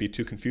thought it might be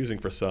too confusing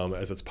for some,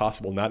 as it's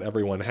possible not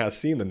everyone has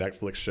seen the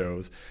Netflix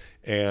shows,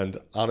 and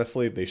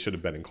honestly, they should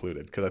have been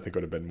included, because I think it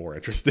would have been more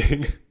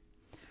interesting.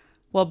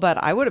 Well, but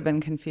I would have been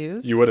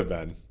confused. You would have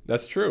been.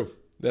 That's true.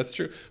 That's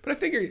true. But I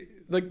figure,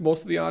 like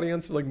most of the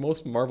audience, like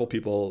most Marvel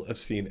people have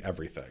seen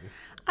everything.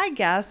 I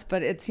guess,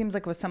 but it seems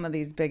like with some of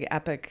these big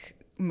epic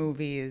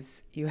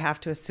movies, you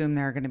have to assume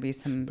there are going to be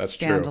some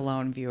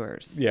standalone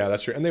viewers. Yeah,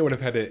 that's true. And they would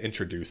have had to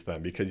introduce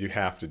them because you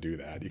have to do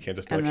that. You can't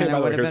just be and like, hey, by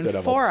the way, here's Daredevil. And then it would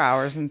have been 4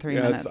 hours and 3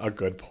 minutes. That's a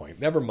good point.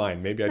 Never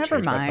mind. Maybe I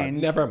changed my thought.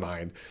 Never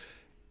mind.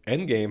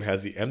 Endgame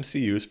has the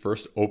MCU's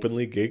first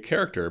openly gay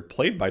character,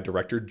 played by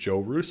director Joe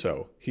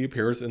Russo. He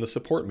appears in the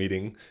support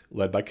meeting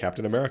led by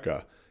Captain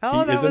America.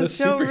 Oh, that was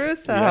Joe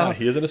Russo. Yeah,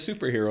 he isn't a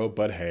superhero,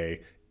 but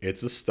hey,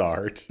 it's a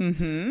start.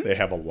 Mm-hmm. They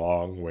have a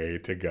long way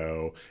to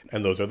go.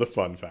 And those are the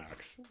fun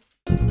facts.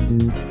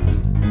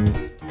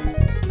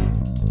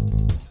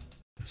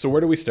 So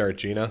where do we start,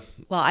 Gina?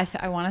 Well,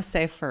 I want to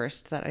say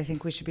first that I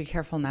think we should be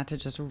careful not to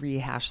just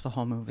rehash the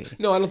whole movie.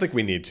 No, I don't think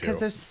we need to. Because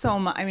there's so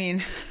much. I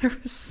mean, there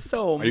was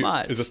so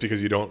much. Is this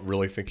because you don't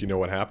really think you know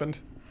what happened?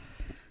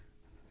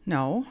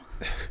 No.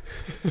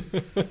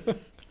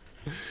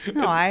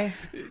 No, I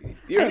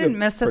didn't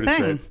miss a thing.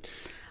 Straight.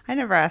 I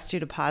never asked you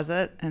to pause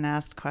it and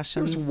ask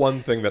questions. There's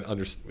one thing that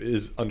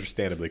is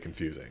understandably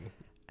confusing.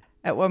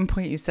 At one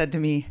point you said to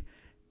me,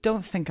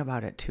 don't think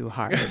about it too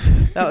hard.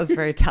 That was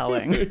very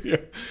telling. Yeah,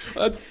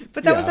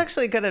 but that was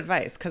actually good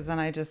advice, because then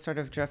I just sort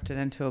of drifted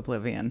into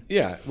oblivion.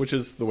 Yeah, which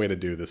is the way to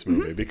do this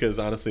movie. Mm-hmm. Because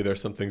honestly, there's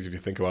some things, if you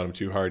think about them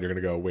too hard, you're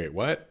going to go, wait,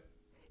 what?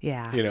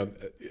 Yeah. You know,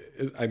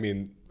 I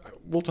mean,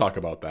 we'll talk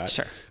about that.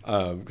 Sure.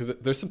 Because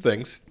there's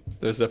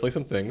definitely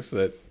some things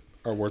that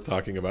are worth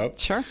talking about.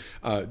 Sure.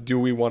 Do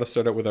we want to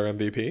start out with our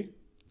MVP?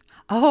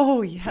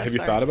 Oh, yes. Have you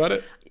thought about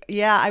it?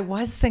 Yeah, I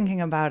was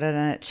thinking about it,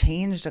 and it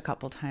changed a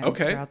couple times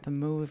throughout the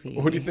movie.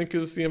 Who do you think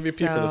is the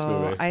MVP for this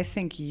movie? I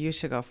think you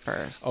should go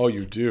first. Oh,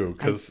 you do?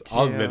 Because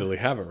I admittedly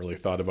haven't really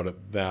thought about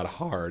it that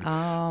hard.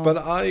 Oh. But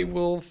I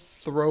will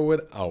throw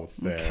it out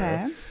there.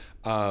 Okay.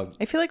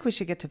 I feel like we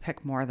should get to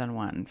pick more than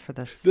one for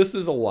this. This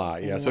is a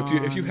lot, yeah. So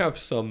if you have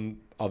some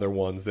other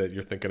ones that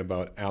you're thinking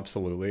about,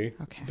 absolutely.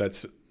 Okay.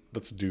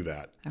 Let's do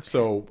that. Okay.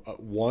 So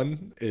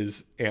one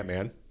is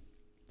Ant-Man.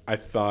 I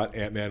thought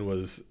Ant-Man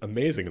was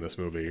amazing in this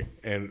movie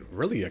and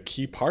really a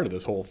key part of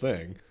this whole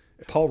thing.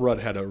 Paul Rudd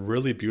had a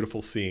really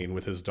beautiful scene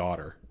with his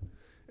daughter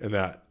in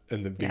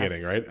the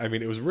beginning, right? I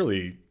mean, it was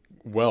really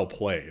well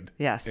played.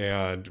 Yes.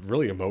 And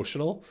really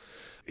emotional.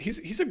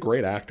 He's a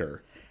great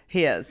actor.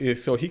 He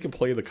is. So he can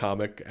play the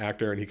comic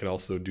actor, and he can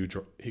also do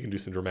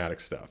some dramatic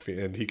stuff,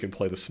 and he can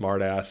play the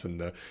smartass and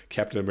the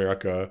Captain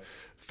America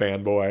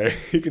fanboy.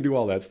 He can do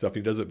all that stuff.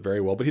 He does it very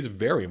well, but he's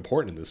very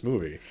important in this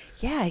movie.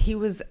 Yeah, he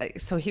was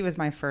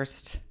my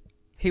first.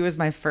 He was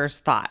my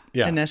first thought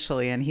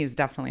initially, and he's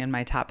definitely in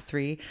my top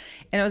 3.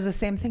 And it was the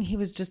same thing.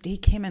 He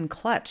came in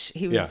clutch.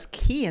 He was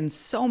key in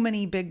so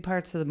many big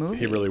parts of the movie.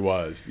 He really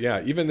was. Yeah,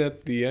 even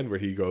at the end where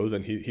he goes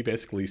and he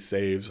basically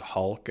saves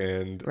Hulk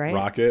and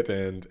Rocket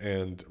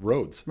and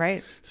Rhodes.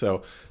 Right.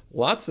 So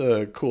lots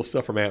of cool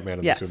stuff from Ant-Man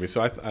in this movie.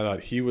 So I thought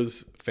he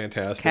was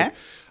fantastic. Okay.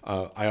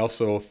 I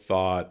also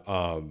thought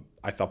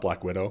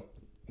Black Widow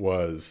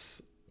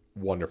was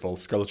wonderful.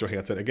 Scarlett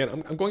Johansson,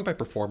 again, I'm going by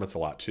performance a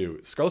lot too.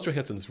 Scarlett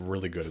Johansson's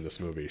really good in this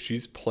movie.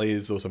 She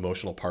plays those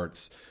emotional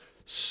parts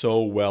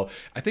so well.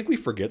 I think we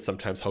forget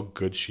sometimes how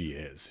good she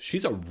is.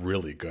 She's a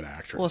really good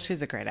actress. Well,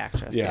 she's a great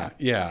actress.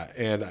 Yeah.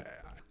 And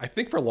I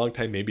think for a long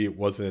time, maybe it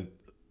wasn't,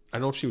 I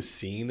don't know if she was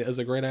seen as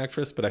a great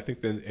actress, but I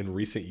think that in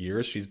recent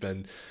years, she's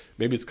been,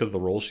 maybe it's because of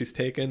the role she's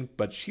taken,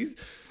 but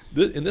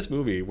in this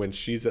movie, when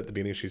she's at the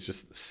beginning, she's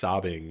just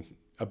sobbing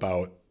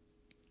about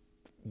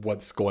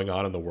what's going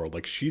on in the world.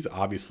 Like, she's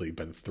obviously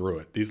been through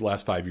it. These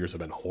last 5 years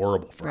have been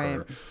horrible for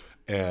her.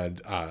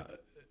 And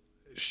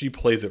she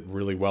plays it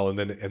really well. And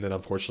then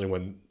unfortunately,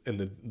 when in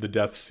the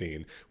death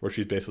scene where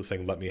she's basically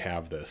saying, "Let me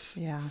have this."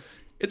 Yeah.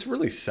 It's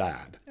really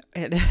sad.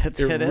 It is.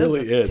 It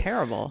really is. It's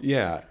terrible.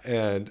 Yeah.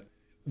 And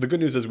the good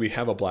news is we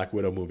have a Black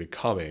Widow movie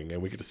coming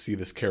and we get to see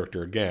this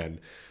character again.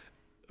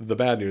 The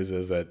bad news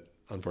is that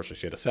unfortunately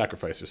she had to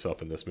sacrifice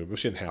herself in this movie. Well,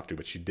 she didn't have to,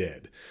 but she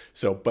did.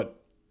 So,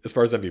 but as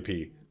far as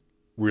MVP,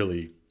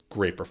 really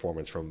great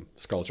performance from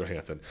Scarlett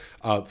Johansson.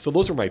 So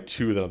those are my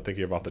two that I'm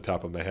thinking of off the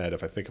top of my head.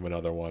 If I think of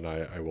another one,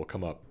 I will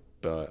come up.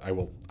 I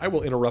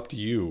will interrupt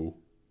you.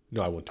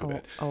 No, I won't do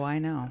that. Oh, I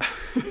know.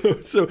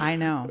 So I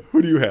know.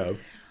 Who do you have?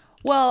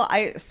 Well,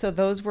 so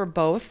those were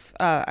both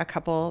a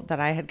couple that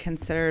I had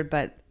considered,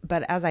 but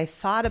as I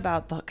thought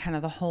about the kind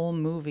of the whole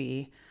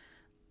movie,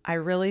 I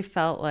really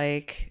felt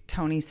like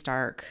Tony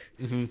Stark,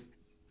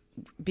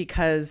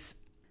 because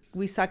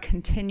we saw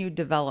continued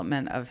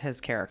development of his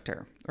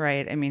character,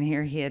 right? I mean,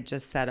 here he had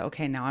just said,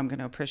 okay, now I'm going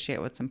to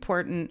appreciate what's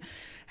important.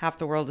 Half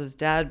the world is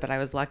dead, but I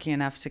was lucky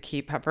enough to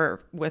keep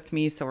Pepper with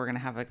me, so we're going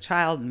to have a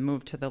child and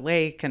move to the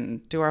lake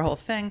and do our whole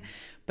thing.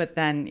 But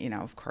then,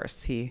 of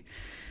course, he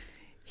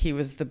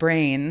was the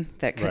brain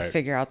that could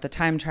figure out the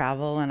time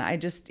travel. And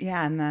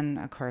and then,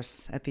 of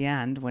course, at the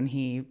end, when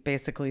he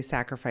basically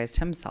sacrificed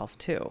himself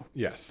too.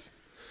 Yes.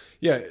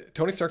 Yeah,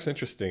 Tony Stark's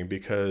interesting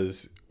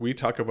because we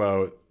talk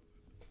about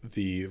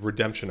the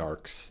redemption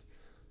arcs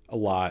a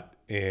lot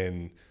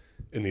in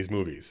these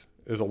movies.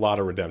 There's a lot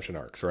of redemption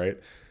arcs, right?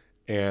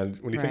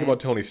 And when you think about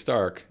Tony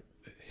Stark,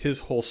 his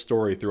whole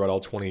story throughout all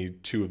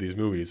 22 of these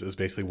movies is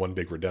basically one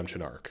big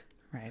redemption arc.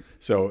 Right.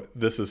 So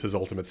this is his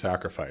ultimate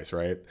sacrifice,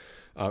 right?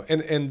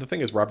 And the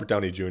thing is, Robert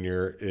Downey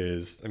Jr.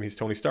 he's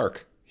Tony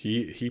Stark.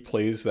 He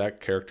plays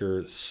that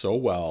character so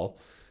well,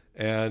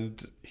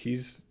 and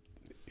he's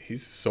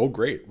so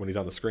great when he's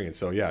on the screen.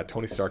 So yeah,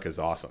 Tony Stark is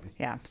awesome.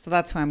 Yeah, so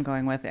that's who I'm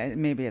going with.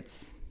 Maybe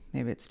it's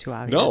too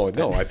obvious.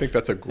 No, I think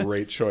that's a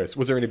great choice.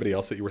 Was there anybody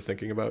else that you were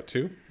thinking about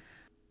too?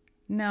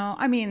 No,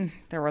 I mean,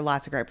 there were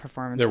lots of great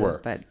performances. There were.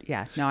 But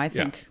yeah, no, I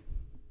think,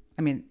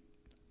 I mean,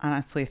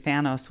 honestly,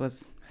 Thanos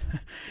was...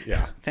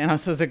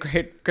 Thanos is a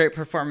great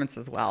performance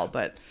as well.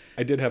 But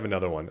I did have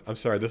another one. I'm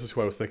sorry, this is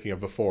who I was thinking of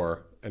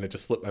before, and it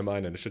just slipped my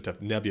mind, and it should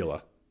have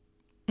Nebula.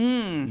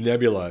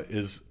 Nebula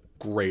is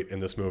great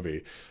in this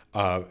movie.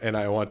 And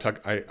I want to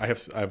talk. I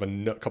have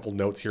a couple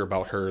notes here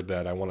about her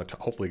that I want to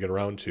hopefully get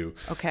around to.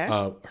 Okay.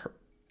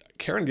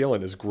 Karen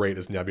Gillan is great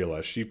as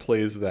Nebula. She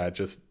plays that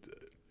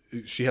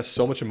she has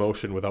so much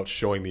emotion without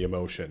showing the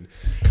emotion.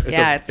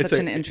 It's such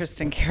an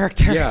interesting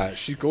character. Yeah,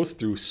 she goes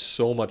through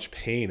so much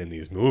pain in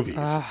these movies.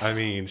 I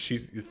mean,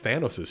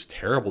 Thanos is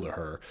terrible to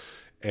her,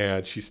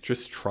 and she's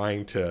just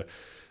trying to.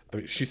 I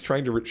mean, she's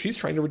trying to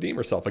redeem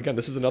herself. Again,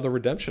 this is another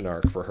redemption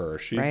arc for her.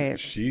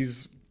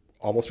 She's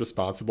almost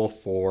responsible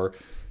for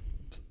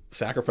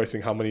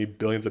sacrificing how many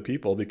billions of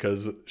people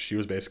because she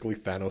was basically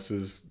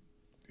Thanos's.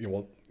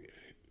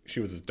 She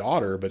was his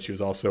daughter, but she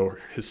was also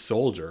his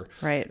soldier,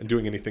 right? And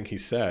doing anything he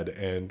said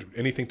and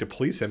anything to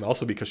please him.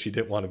 Also, because she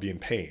didn't want to be in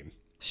pain.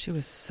 She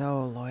was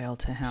so loyal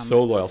to him.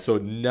 So loyal. So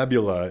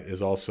Nebula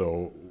is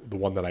also the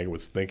one that I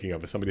was thinking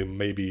of as somebody who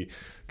may be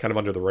kind of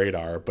under the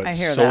radar, but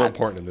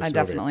important in this movie. I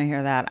definitely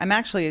hear that.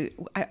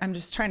 I'm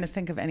just trying to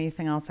think of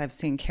anything else I've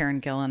seen Karen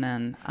Gillan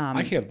in.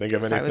 I can't think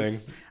of anything.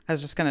 I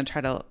was just going to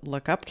try to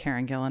look up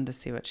Karen Gillan to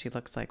see what she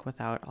looks like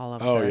without all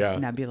of the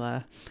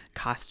Nebula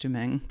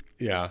costuming.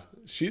 Yeah.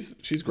 She's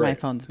great. My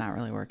phone's not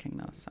really working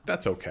though, so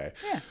that's okay.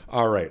 Yeah.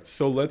 All right,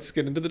 so let's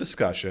get into the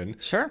discussion.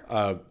 Sure.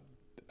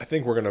 I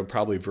think we're going to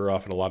probably veer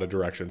off in a lot of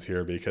directions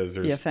here because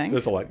there's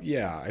a lot.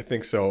 Yeah, I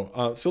think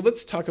so. So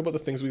let's talk about the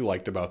things we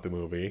liked about the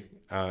movie.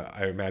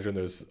 I imagine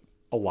there's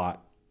a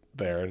lot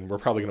there, and we're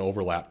probably going to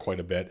overlap quite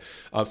a bit.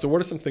 So what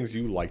are some things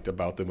you liked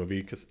about the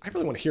movie? Because I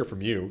really want to hear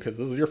from you because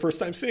this is your first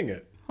time seeing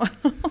it.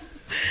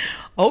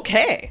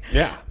 Okay.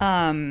 Yeah.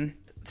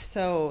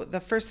 So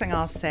the first thing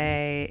I'll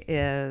say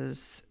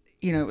is,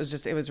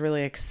 it was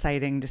really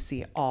exciting to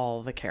see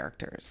all the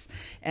characters.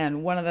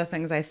 And one of the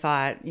things I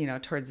thought,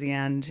 towards the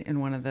end, in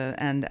one of the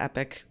end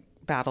epic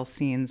battle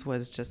scenes,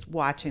 was just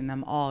watching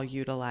them all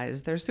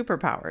utilize their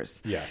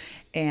superpowers. Yes.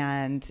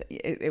 And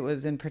it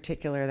was in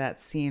particular that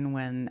scene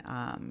when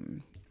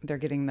they're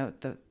getting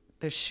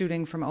they're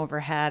shooting from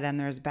overhead and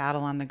there's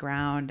battle on the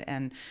ground,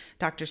 and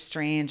Doctor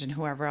Strange and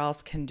whoever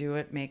else can do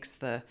it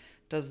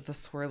does the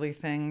swirly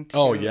thing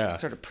to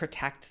sort of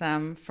protect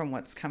them from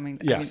what's coming.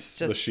 Yes,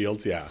 the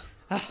shields, yeah.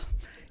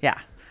 Yeah,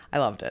 I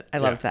loved it. I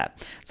loved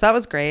that. So that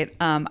was great.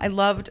 I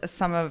loved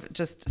some of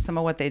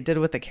what they did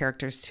with the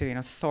characters too.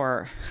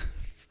 Thor's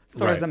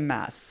a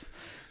mess.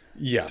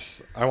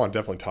 Yes, I want to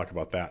definitely talk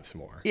about that some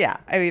more. Yeah,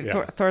 I mean,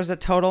 Yeah. Thor's a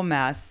total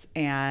mess,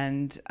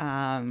 and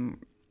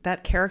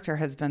that character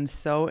has been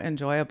so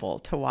enjoyable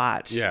to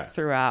watch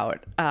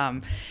throughout.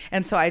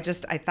 And so I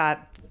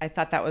thought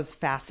that was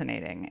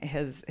fascinating.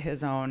 His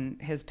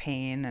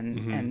pain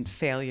and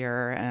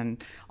failure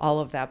and all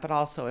of that, but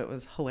also it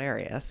was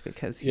hilarious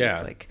because he's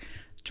like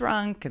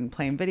drunk and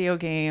playing video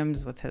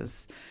games with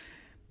his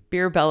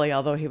beer belly,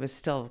 although he was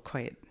still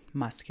quite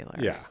muscular.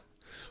 Yeah.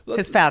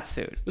 His fat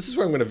suit. This is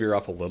where I'm going to veer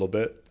off a little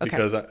bit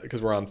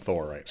because we're on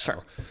Thor right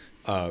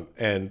now.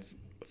 And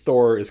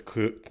Thor is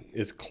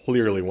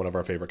clearly one of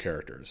our favorite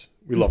characters.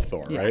 We love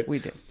Thor, right? We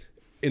do.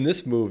 In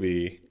this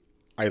movie,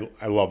 I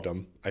loved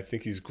him. I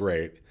think he's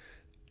great.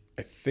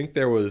 I think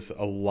there was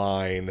a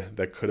line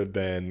that could have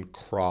been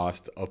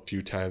crossed a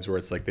few times where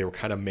it's like they were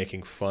kind of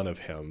making fun of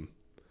him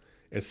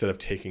instead of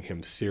taking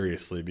him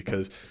seriously,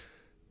 because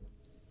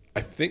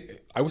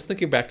I was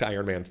thinking back to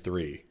Iron Man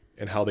 3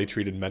 and how they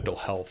treated mental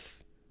health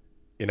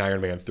in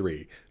Iron Man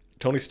 3.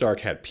 Tony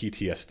Stark had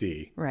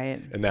PTSD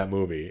in that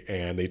movie,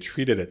 and they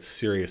treated it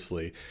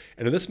seriously.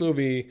 And in this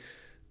movie,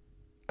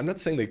 I'm not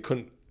saying they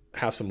couldn't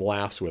have some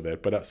laughs with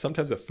it, but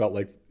sometimes it felt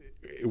like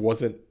it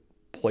wasn't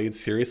played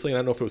seriously. And I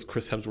don't know if it was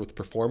Chris Hemsworth's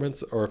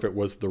performance or if it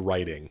was the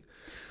writing.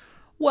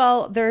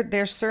 Well,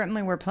 there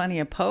certainly were plenty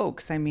of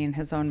pokes. I mean,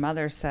 his own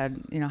mother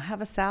said,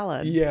 have a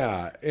salad.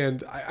 Yeah,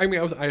 and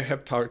I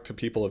have talked to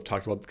people who have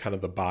talked about kind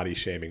of the body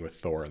shaming with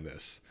Thor in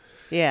this.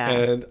 Yeah.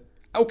 And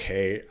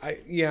okay,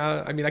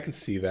 I can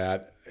see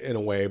that in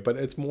a way, but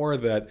it's more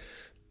that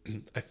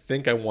I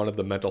think I wanted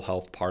the mental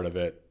health part of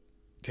it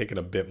taken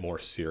a bit more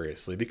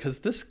seriously, because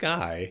this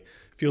guy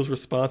feels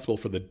responsible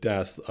for the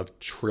deaths of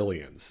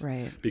trillions,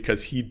 right?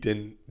 Because he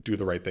didn't do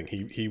the right thing.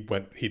 He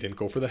didn't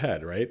go for the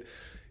head, right?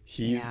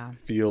 He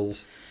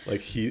feels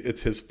like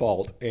it's his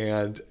fault,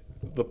 and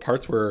the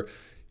parts where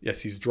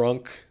he's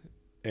drunk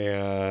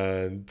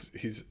and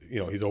he's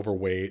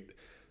overweight.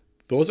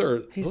 Those are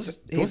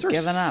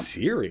given up.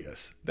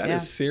 Serious. That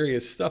is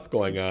serious stuff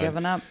going on.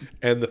 Given up.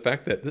 And the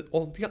fact that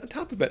on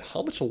top of it,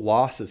 how much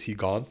loss has he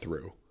gone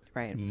through?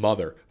 Right.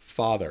 Mother,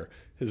 father,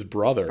 his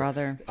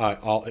brother,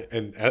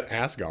 and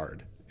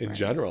Asgard in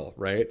general,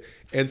 right?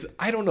 And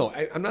I don't know.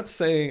 I'm not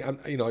saying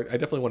I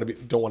definitely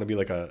don't want to be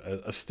like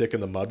a stick in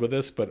the mud with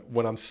this, but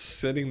when I'm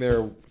sitting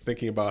there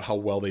thinking about how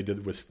well they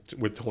did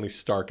with Tony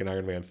Stark in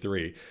Iron Man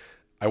 3.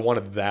 I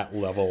wanted that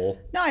level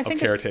of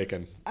care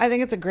taken. I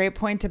think it's a great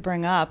point to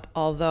bring up,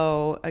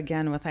 although,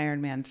 again, with Iron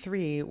Man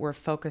 3, we're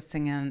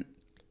focusing in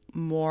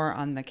more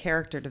on the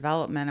character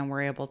development and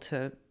we're able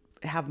to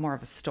have more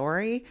of a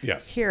story.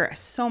 Yes. Here,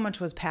 so much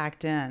was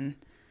packed in,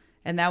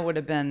 and that would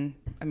have been,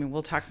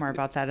 we'll talk more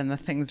about that in the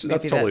things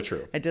That's totally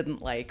true. I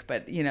didn't like,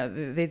 but, they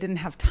didn't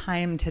have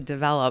time to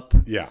develop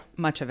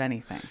much of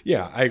anything.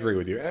 Yeah, I agree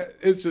with you.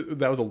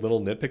 That was a little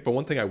nitpick, but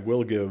one thing I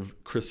will give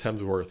Chris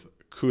Hemsworth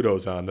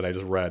kudos on that I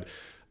just read,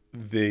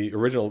 the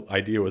original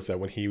idea was that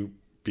when he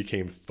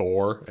became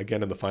Thor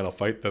again in the final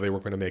fight, that they were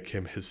going to make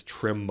him his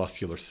trim,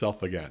 muscular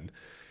self again.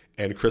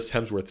 And Chris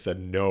Hemsworth said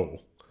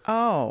no.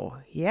 Oh,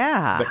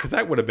 yeah. Because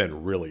that would have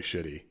been really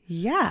shitty.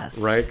 Yes.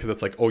 Right? Because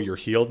it's like, oh, you're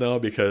healed now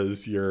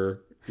because you're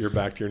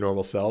back to your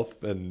normal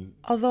self. And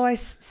although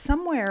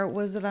somewhere,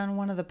 was it on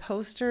one of the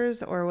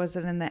posters or was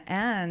it in the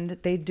end,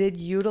 they did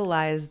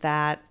utilize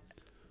that.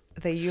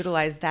 They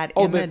utilized that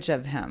image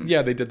of him.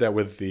 Yeah, they did that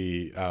with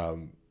the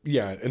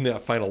in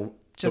the final.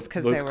 Just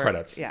because they were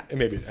credits, and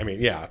maybe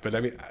but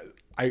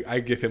I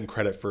give him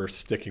credit for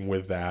sticking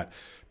with that,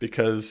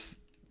 because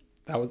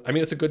that was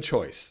it's a good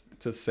choice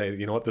to say,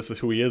 you know what, this is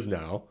who he is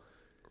now,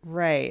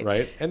 right,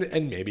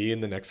 and maybe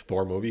in the next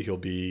Thor movie he'll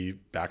be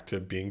back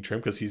to being trim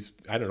because he's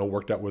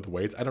worked out with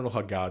weights. I don't know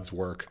how gods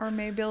work, or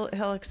maybe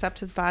he'll accept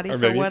his body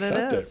for what it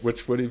is,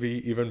 which would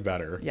be even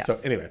better. Yes. So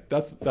anyway,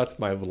 that's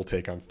my little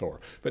take on Thor.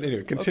 But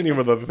anyway, continue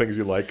with other things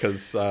you like,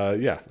 because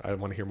I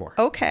want to hear more.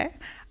 Okay.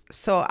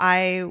 So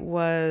I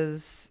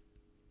was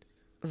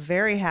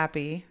very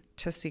happy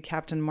to see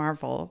Captain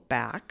Marvel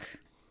back,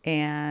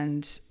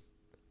 and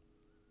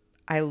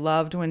I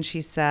loved when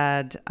she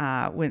said,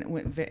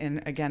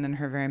 again in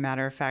her very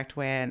matter of fact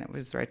way, and it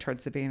was right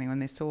towards the beginning when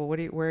they said, "Well,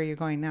 where are you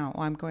going now?"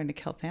 "Well, I'm going to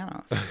kill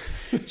Thanos."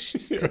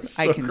 Because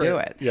I can do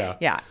it.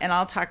 Yeah. And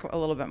I'll talk a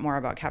little bit more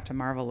about Captain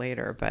Marvel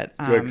later, but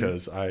good,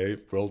 because I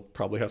will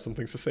probably have some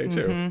things to say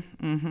too.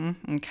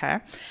 Okay.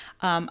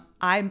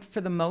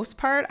 For the most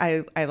part,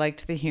 I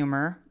liked the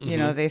humor.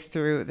 They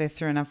threw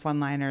enough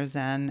one-liners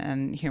in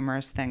and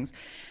humorous things.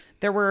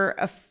 There were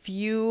a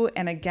few,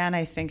 and again,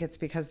 I think it's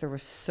because there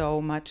was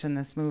so much in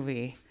this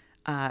movie.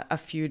 A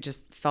few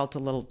just felt a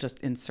little just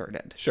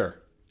inserted. Sure.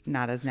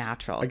 Not as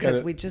natural,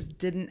 because we just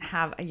didn't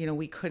have,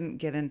 we couldn't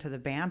get into the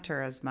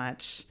banter as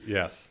much.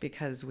 Yes.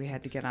 Because we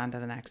had to get on to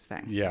the next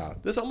thing. Yeah.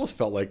 This almost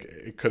felt like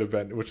it could have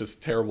been, which is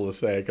terrible to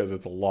say because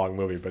it's a long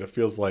movie, but it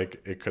feels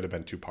like it could have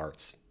been 2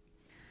 parts.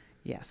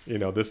 Yes.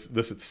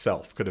 This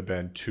itself could have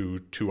been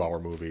 2-hour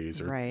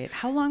movies. Right.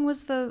 How long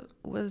was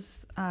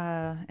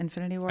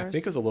Infinity Wars? I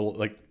think it was a little,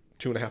 like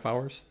 2.5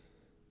 hours.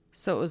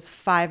 So it was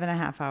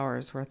 5.5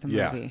 hours worth of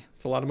movie.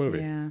 It's a lot of movie.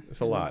 Yeah. It's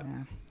a lot.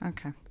 Yeah.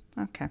 Okay.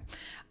 Okay.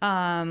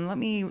 Let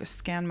me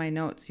scan my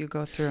notes. You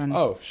go through and.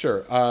 Oh,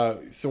 sure.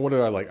 So what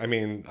did I like? I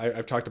mean,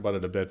 I've talked about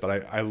it a bit,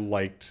 but I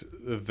liked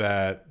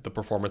that the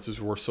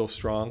performances were so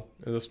strong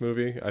in this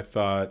movie. I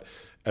thought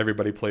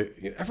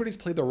everybody's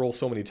played their role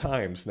so many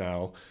times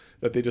now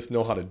that they just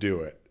know how to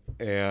do it.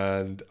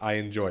 And I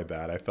enjoyed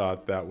that. I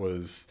thought that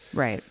was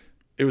Right.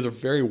 It was a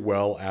very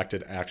well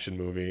acted action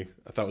movie.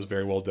 I thought it was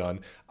very well done.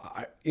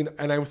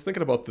 And I was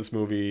thinking about this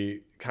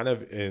movie kind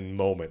of in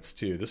moments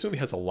too. This movie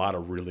has a lot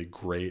of really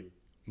great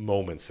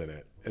moments in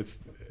it.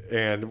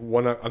 And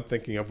one I'm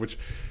thinking of, which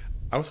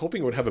I was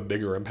hoping would have a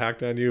bigger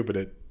impact on you, but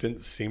it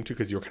didn't seem to,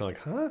 because you were kind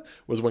of like, huh?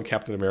 Was when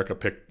Captain America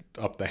picked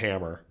up the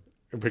hammer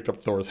and picked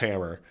up Thor's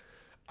hammer.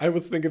 I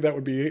was thinking that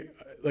would be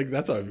like,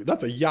 that's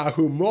a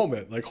Yahoo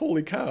moment. Like,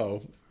 holy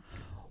cow.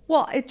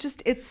 Well,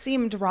 it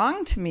seemed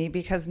wrong to me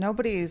because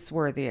nobody's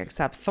worthy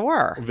except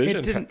Thor.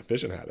 Vision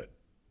had it.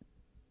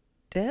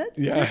 Did?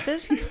 Yeah.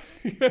 Did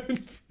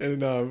Vision?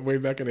 And way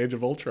back in Age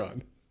of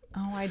Ultron.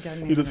 Oh, I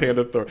didn't. He just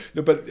handed Thor.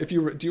 No, but do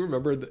you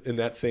remember in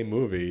that same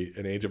movie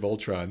in Age of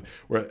Ultron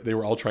where they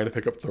were all trying to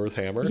pick up Thor's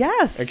hammer?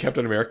 Yes. And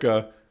Captain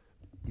America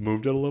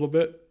moved it a little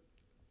bit.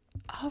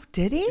 Oh,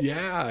 did he?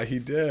 Yeah, he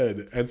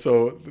did. And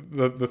so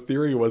the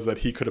theory was that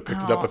he could have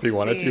picked it up if he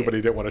wanted to, but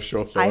he didn't want to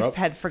show Thor up. I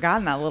had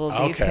forgotten that little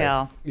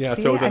detail. Yeah,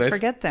 see, so it was I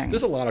forget things.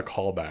 There's a lot of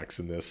callbacks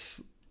in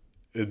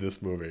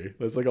this movie.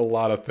 There's like a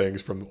lot of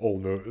things from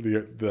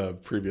the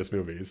previous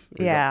movies.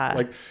 Yeah.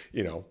 Like,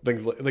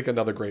 things like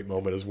another great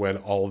moment is when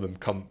all of them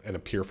come and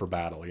appear for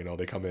battle.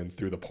 They come in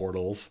through the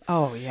portals.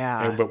 Oh,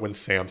 yeah. But when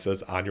Sam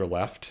says, "On your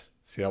left,"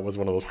 see, that was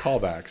one of those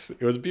callbacks.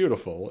 It was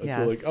beautiful. It's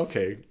like,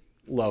 okay,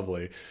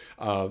 lovely.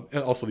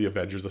 And also the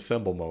Avengers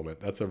Assemble moment.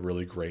 That's a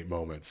really great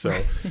moment.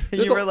 So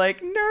you were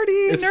like,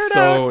 nerdy, it's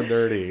so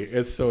nerdy.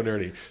 It's so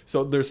nerdy.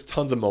 So there's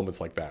tons of moments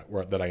like that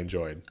that I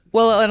enjoyed.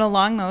 Well, and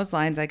along those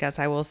lines, I guess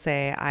I will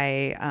say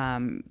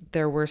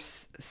there were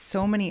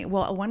so many.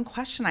 Well, one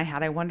question I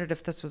had, I wondered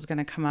if this was going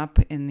to come up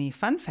in the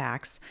fun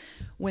facts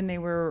when they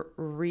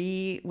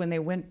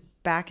went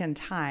back in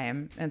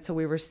time, and so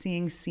we were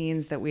seeing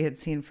scenes that we had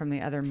seen from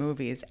the other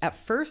movies. At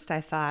first I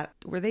thought,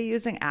 were they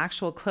using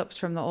actual clips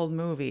from the old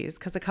movies?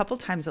 Because a couple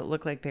times it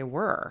looked like they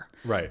were.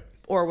 Right.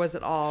 Or was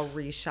it all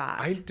reshot?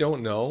 I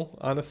don't know.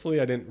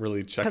 Honestly, I didn't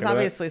really check. Because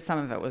obviously some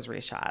of it was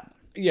reshot.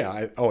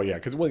 Yeah.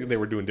 Because they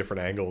were doing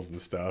different angles and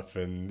stuff,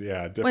 and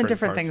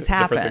different things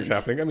happened. Different things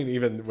happening. I mean,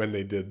 even when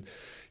they did,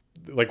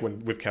 like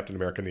with Captain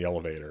America in the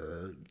elevator,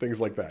 or things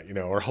like that,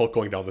 or Hulk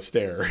going down the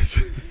stairs.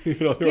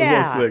 There were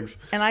those things.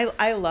 And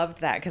I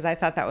loved that because I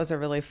thought that was a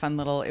really fun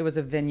it was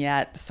a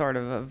vignette sort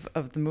of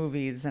the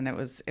movies, and it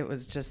was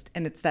just,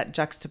 and it's that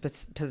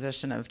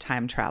juxtaposition of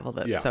time travel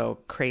that's so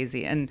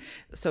crazy. And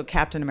so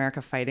Captain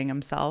America fighting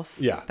himself,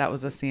 that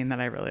was a scene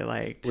that I really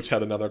liked. Which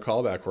had another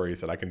callback where he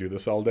said, "I can do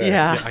this all day."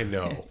 Yeah, I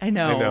know. I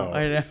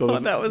know. So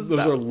those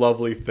are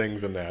lovely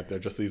things in that. They're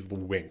just these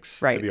winks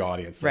to the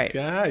audience. Like,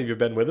 yeah, have you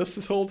been with us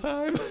this whole time?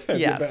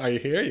 Yes. Are you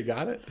here? You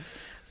got it?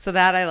 So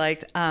that I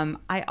liked.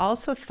 I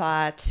also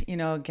thought,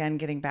 again,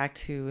 getting back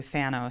to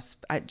Thanos,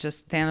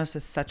 Thanos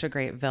is such a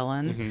great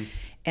villain. Mm-hmm.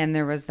 And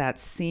there was that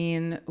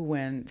scene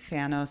when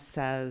Thanos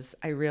says,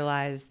 "I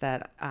realize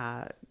that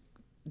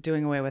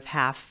doing away with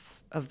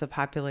half of the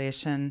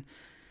population,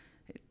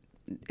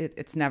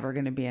 it's never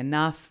going to be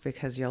enough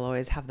because you'll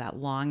always have that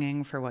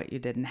longing for what you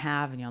didn't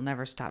have and you'll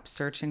never stop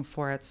searching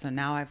for it. So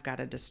now I've got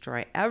to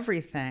destroy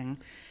everything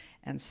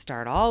and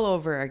start all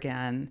over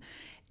again."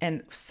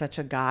 And such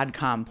a God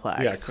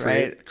complex,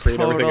 right?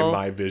 Create everything in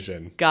my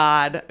vision.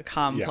 God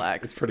complex. Yeah,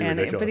 it's pretty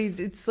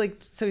ridiculous.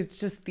 But it's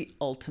just the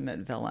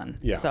ultimate villain.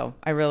 Yeah. So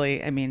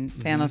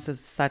Thanos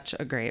is such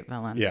a great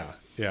villain. Yeah,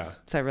 yeah.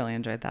 So I really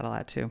enjoyed that a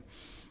lot too.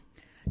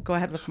 Go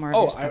ahead with more.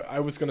 I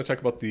was going to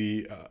talk about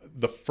the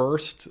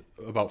first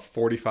about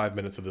 45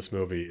 minutes of this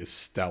movie is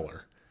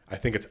stellar. I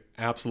think it's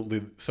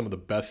absolutely some of the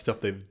best stuff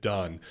they've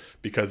done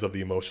because of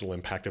the emotional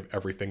impact of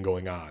everything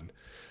going on.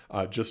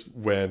 Just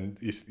when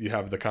you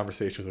have the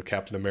conversations with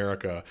Captain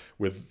America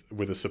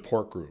with a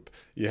support group,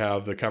 you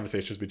have the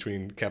conversations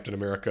between Captain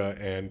America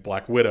and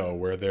Black Widow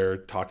where they're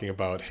talking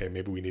about, hey,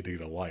 maybe we need to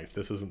get a life.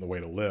 This isn't the way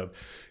to live.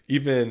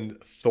 Even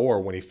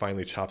Thor, when he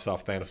finally chops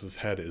off Thanos'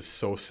 head, is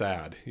so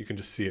sad. You can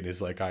just see it. And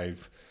he's like, I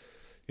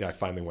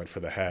finally went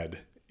for the head,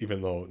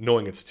 even though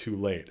knowing it's too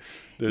late.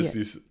 There's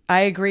these.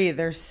 I agree.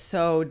 They're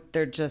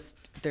just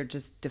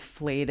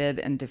deflated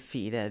and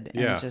defeated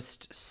and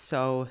just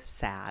so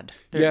sad.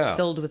 They're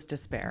filled with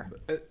despair.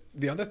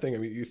 The other thing,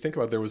 you think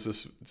about, there was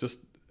this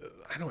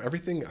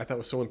everything I thought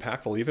was so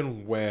impactful.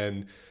 Even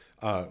when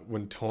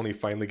Tony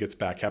finally gets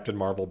back, Captain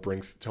Marvel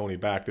brings Tony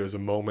back. There's a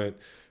moment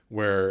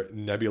where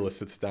Nebula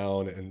sits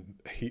down and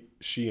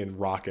she and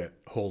Rocket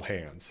hold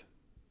hands.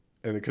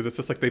 And because it's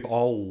just like they've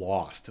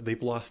lost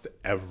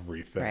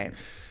everything. Right.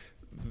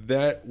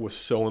 That was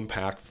so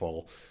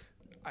impactful.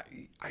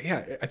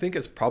 I think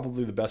it's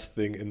probably the best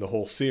thing in the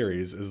whole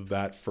series is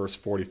that first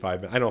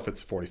 45 minutes. I don't know if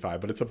it's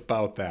 45, but it's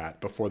about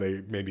that before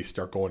they maybe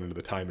start going into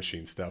the time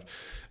machine stuff.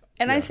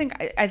 And I think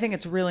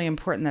it's really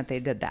important that they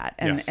did that.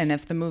 And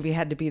if the movie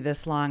had to be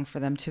this long for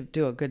them to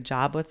do a good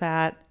job with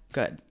that,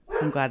 good.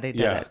 I'm glad they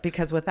did it,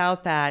 because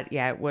without that,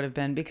 it would have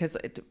been, because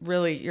it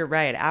really, you're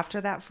right. After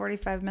that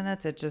 45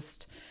 minutes, it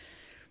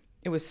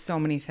was so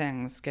many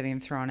things getting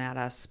thrown at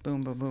us.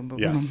 Boom, boom, boom, boom,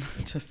 boom,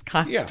 just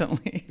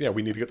constantly. Yeah,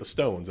 we need to get the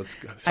stones.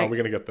 That's how are we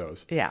going to get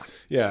those? Yeah.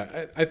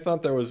 Yeah, I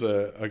thought there was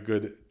a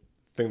good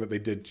thing that they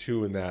did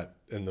too in that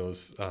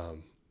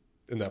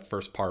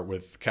first part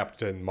with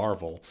Captain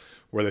Marvel,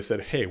 where they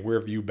said, "Hey, where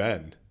have you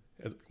been?"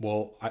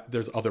 Well,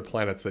 there's other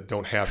planets that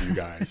don't have you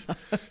guys.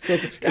 So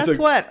Guess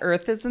what?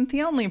 Earth isn't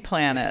the only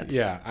planet.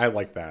 Yeah, I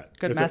like that.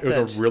 Good message.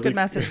 It was a really good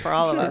message for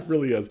all of us. It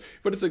really is.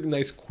 But it's a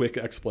nice, quick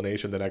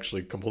explanation that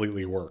actually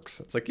completely works.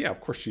 It's like, yeah, of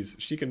course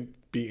she can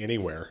be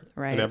anywhere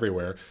and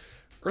everywhere.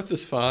 Earth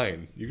is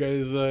fine. You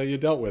guys, you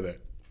dealt with it.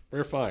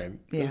 We're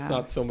fine. Yeah. There's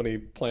not so many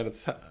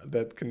planets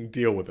that can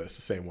deal with this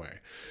the same way.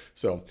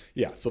 So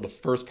yeah. So the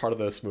first part of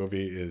this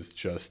movie is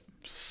just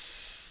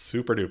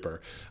super duper.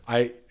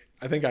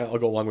 I think I'll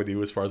go along with you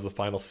as far as the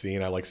final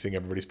scene. I like seeing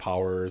everybody's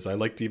powers. I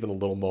liked even the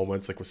little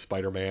moments like with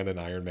Spider-Man and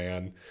Iron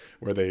Man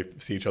where they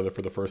see each other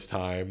for the first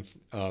time.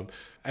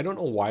 I don't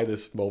know why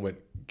this moment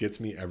gets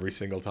me every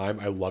single time.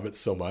 I love it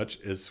so much.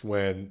 Is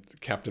when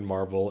Captain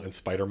Marvel and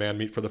Spider-Man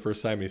meet for the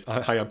first time. He's,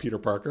 "Hi, I'm Peter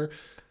Parker."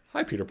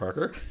 "Hi, Peter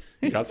Parker.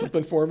 You got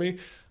something for me?"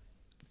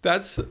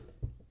 That's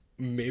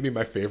maybe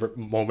my favorite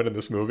moment in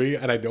this movie.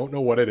 And I don't know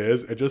what it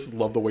is. I just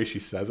love the way she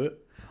says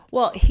it.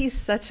 Well, he's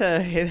such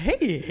a,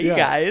 hey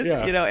guys,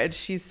 and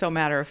she's so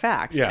matter of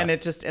fact. Yeah. And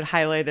it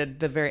highlighted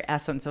the very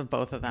essence of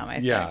both of them, I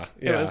think. Yeah.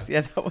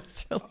 That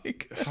was really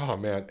good. Oh,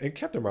 man. And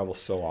Captain Marvel's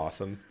so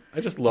awesome. I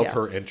just love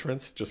her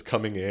entrance, just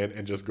coming in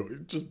and just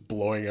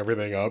blowing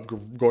everything up,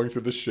 going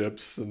through the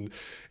ships. And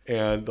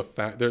the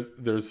fact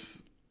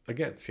there's,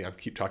 again, see, I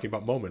keep talking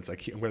about moments. I'm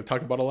going to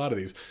talk about a lot of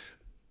these.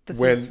 This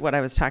is what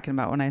I was talking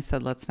about when I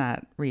said let's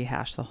not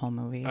rehash the whole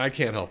movie. I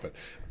can't help it.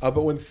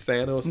 But when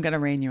Thanos... I'm going to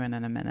rein you in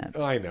a minute.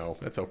 I know.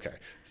 That's okay.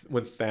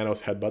 When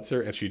Thanos headbutts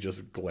her and she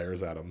just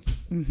glares at him.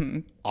 Mm-hmm.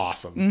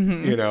 Awesome.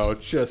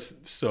 Mm-hmm.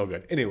 Just so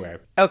good. Anyway.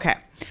 Okay.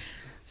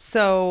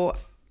 So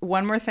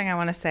one more thing I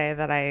want to say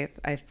that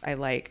I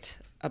liked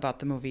about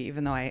the movie,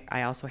 even though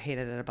I also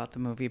hated it about the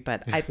movie,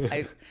 but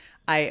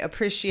I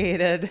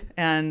appreciated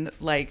and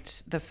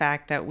liked the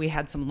fact that we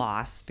had some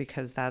loss,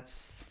 because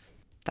that's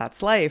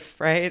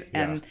life, right?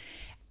 Yeah. And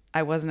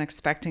I wasn't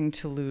expecting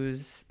to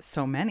lose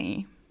so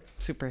many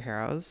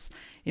superheroes,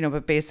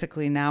 but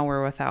basically now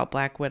we're without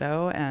Black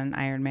Widow and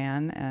Iron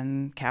Man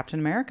and Captain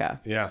America.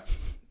 Yeah.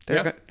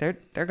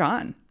 They're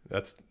gone.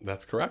 That's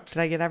correct. Did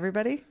I get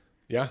everybody?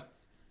 Yeah.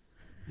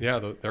 Yeah,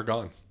 they're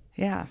gone.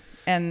 Yeah.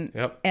 And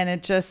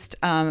it just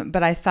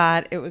but I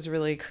thought it was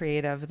really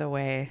creative the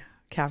way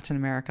Captain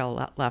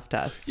America left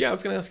us. Yeah, I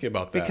was going to ask you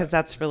about that. Because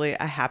that's really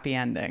a happy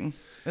ending.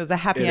 It was a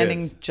happy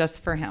ending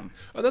just for him.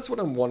 Well, that's what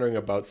I'm wondering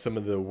about some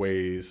of the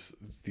ways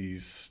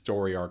these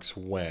story arcs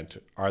went.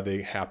 Are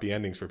they happy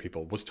endings for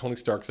people? Was Tony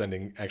Stark's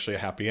ending actually a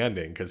happy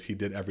ending because he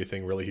did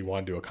everything really he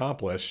wanted to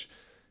accomplish,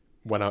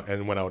 went out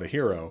a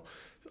hero?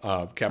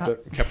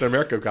 Captain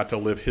America got to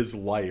live his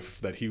life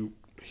that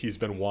he's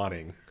been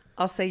wanting.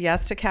 I'll say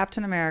yes to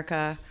Captain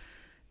America.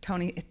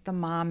 Tony, the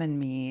mom in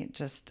me,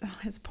 just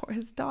his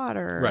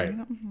daughter, right?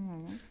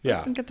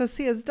 Doesn't get to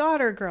see his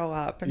daughter grow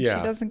up, and she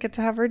doesn't get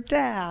to have her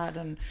dad,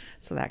 and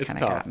so that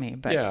kind of got me.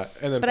 But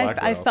and then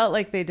I felt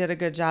like they did a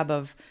good job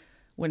of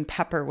when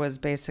Pepper was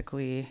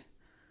basically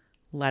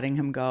letting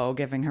him go,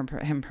 giving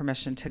him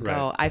permission to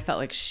go. I felt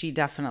like she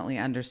definitely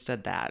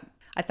understood that.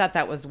 I thought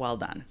that was well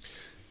done.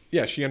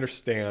 Yeah, she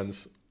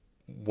understands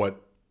what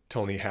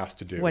Tony has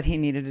to do. What he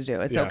needed to do.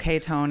 It's okay,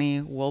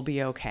 Tony. We'll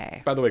be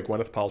okay. By the way,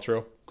 Gwyneth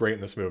Paltrow, great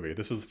in this movie.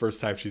 This is the first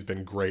time she's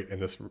been great in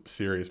this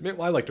series.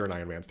 Well, I liked her in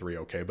Iron Man 3,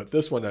 okay. But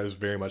this one I was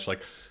very much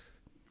like,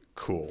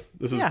 cool.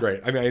 This is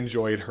great. I mean, I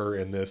enjoyed her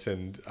in this,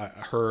 and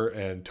her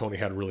and Tony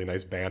had really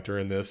nice banter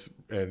in this,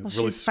 and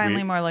really she's sweet.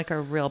 Finally more like a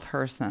real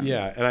person.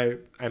 Yeah,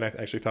 and I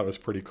actually thought it was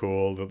pretty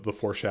cool, the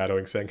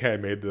foreshadowing, saying, "Hey, I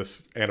made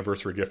this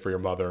anniversary gift for your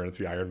mother, and it's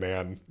the Iron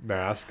Man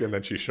mask," and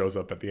then she shows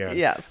up at the end.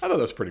 Yes, I thought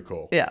that was pretty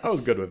cool. Yes, I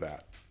was good with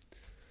that.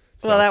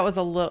 So, well, that was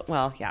a little.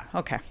 Well, yeah,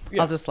 okay.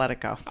 Yeah. I'll just let it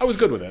go. I was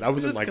good with it. I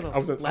wasn't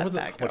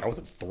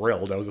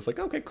thrilled. I was just like,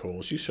 okay,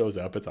 cool. She shows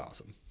up. It's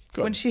awesome.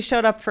 Good. When she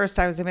showed up first,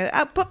 I was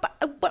like, but.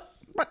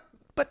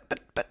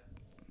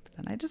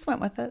 Then I just went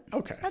with it.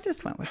 Okay. I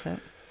just went with it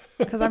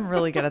because I'm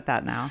really good at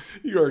that now.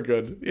 You are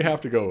good. You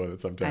have to go with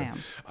it sometimes.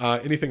 I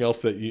am. Anything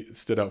else that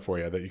stood out for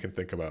you that you can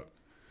think about?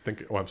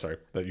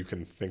 That you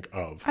can think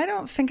of. I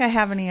don't think I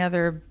have any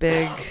other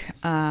big.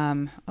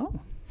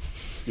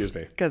 Excuse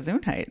me.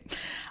 Gesundheit.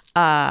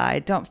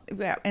 I don't.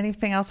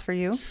 Anything else for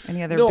you?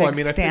 Any other big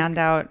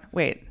standout?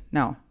 Wait,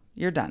 no,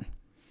 you're done.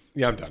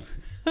 Yeah, I'm done.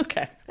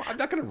 Okay. Well, I'm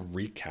not going to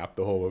recap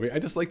the whole movie. I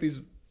just like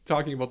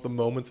talking about the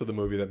moments of the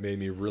movie that made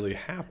me really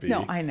happy.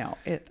 No, I know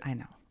it. I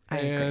know. I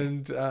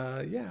agree.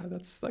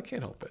 I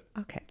can't help it.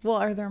 Okay. Well,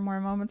 are there more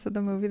moments of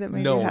the movie that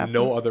made you happy?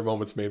 No other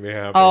moments made me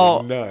happy.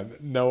 Oh, none.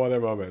 No other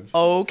moments.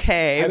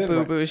 Okay,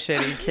 boo boo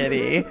shitty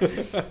kitty.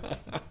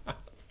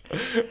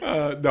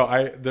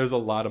 There's a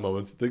lot of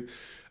moments.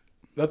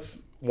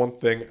 That's one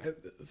thing.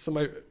 So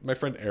my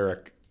friend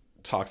Eric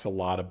talks a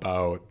lot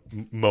about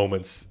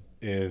moments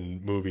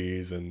in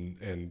movies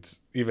and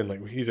even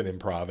like he's in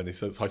improv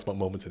and talks about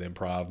moments in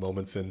improv,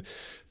 moments in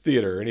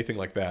theater, anything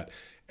like that.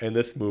 And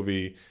this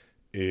movie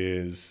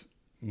is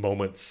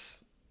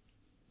moments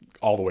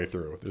all the way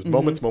through. There's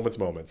moments.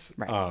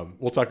 Right.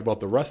 We'll talk about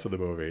the rest of the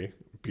movie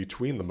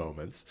between the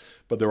moments,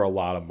 but there were a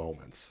lot of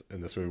moments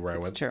in this movie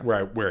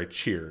where where I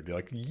cheered. You're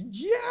like,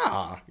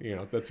 yeah,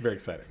 that's very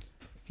exciting.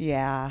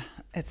 Yeah,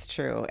 it's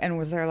true. And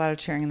was there a lot of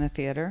cheering in the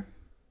theater?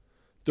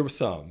 There was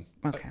some.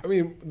 Okay. I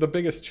mean, the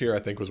biggest cheer I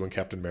think was when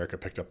Captain America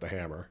picked up the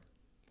hammer.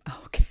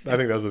 Okay. I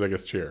think that was the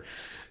biggest cheer.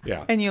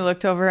 Yeah. And you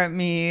looked over at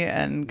me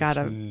and got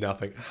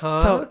nothing.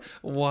 Huh?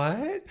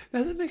 What?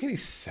 Doesn't make any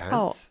sense.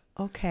 Oh,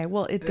 okay.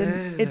 Well, it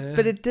didn't.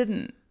 But it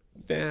didn't.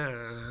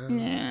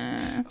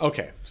 Yeah.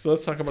 Okay, so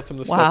let's talk about some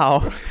of the wow.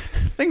 stuff.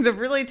 Things have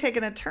really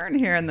taken a turn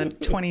here in the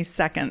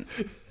 22nd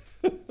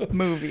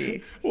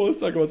movie. Well, let's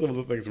talk about some of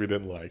the things we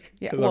didn't like.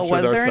 Yeah. Well,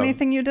 was there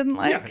anything you didn't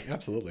like? Yeah,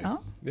 absolutely.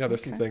 Oh, yeah,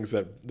 there's some things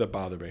that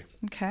bother me.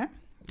 Okay.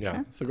 Yeah.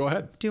 Okay. So go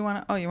ahead. Do you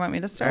want to? Oh, you want me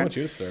to start? I want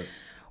you to start.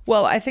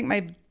 Well, I think I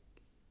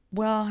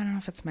don't know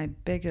if it's my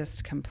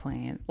biggest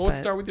complaint. Well, let's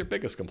start with your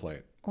biggest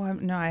complaint. Well,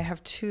 no, I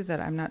have two that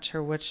I'm not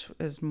sure which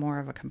is more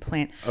of a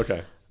complaint.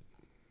 Okay.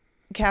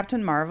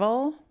 Captain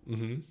Marvel,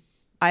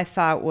 I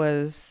thought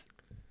was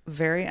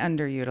very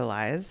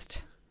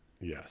underutilized.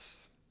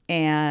 Yes.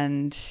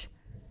 And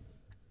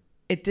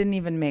it didn't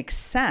even make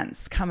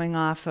sense coming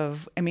off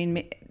of, I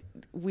mean,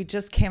 we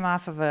just came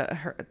off of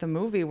the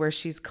movie where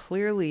she's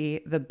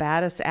clearly the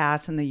baddest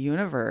ass in the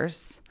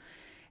universe.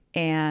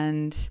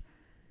 And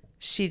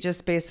she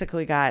just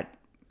basically got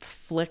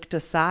flicked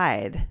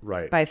aside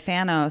by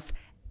Thanos,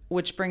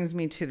 which brings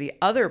me to the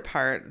other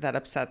part that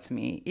upsets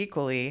me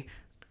equally.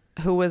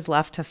 Who was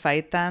left to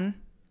fight then?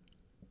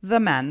 The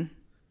men.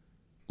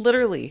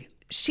 Literally,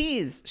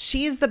 she's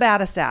the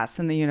baddest ass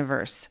in the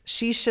universe.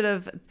 She should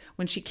have,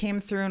 when she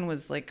came through and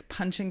was like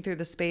punching through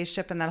the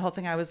spaceship and that whole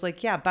thing, I was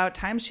like, yeah, about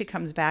time she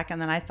comes back.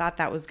 And then I thought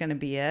that was going to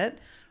be it.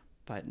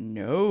 But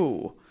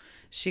no,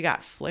 she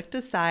got flicked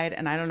aside.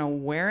 And I don't know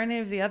where any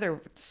of the other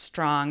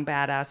strong,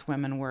 badass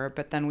women were.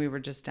 But then we were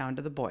just down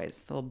to the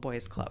boys, the little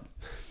boys club.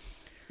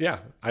 Yeah,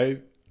 I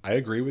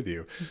agree with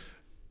you.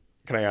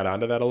 Can I add on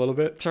to that a little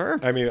bit? Sure.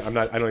 I mean,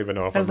 I don't even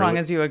know if as long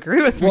as you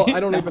agree with me. Well, I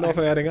don't even know if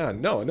I'm adding on.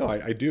 No,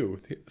 I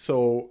do.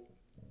 So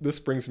this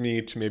brings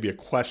me to maybe a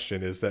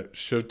question: is that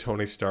should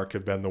Tony Stark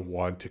have been the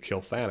one to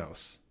kill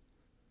Thanos?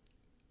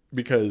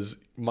 Because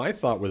my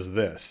thought was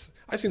this: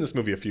 I've seen this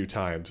movie a few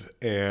times,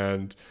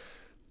 and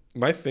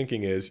my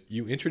thinking is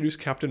you introduce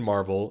Captain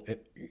Marvel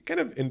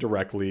kind of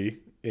indirectly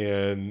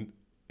in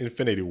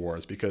Infinity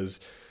Wars because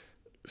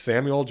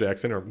Samuel L.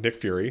 Jackson or Nick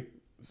Fury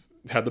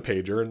had the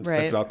pager and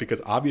sent it out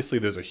because obviously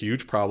there's a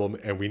huge problem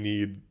and we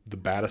need the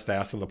baddest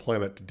ass on the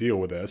planet to deal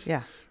with this.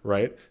 Yeah.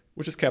 Right?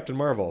 Which is Captain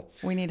Marvel.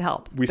 We need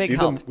help. We see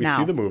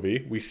the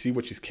movie. We see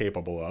what she's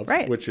capable of,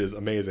 which is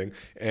amazing.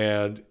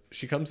 And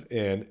she comes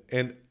in,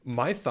 and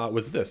my thought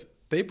was this: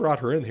 they brought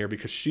her in here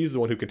because she's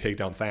the one who can take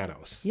down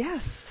Thanos.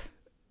 Yes.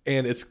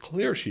 And it's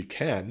clear she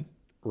can,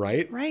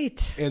 right?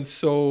 Right. And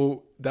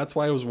so that's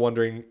why I was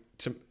wondering.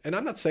 And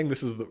I'm not saying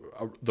this is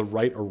the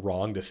right or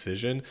wrong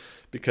decision,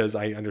 because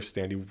I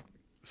understand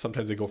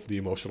sometimes they go for the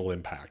emotional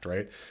impact,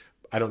 right?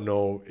 I don't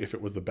know if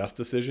it was the best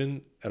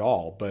decision at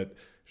all, but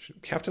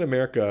Captain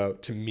America,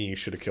 to me,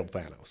 should have killed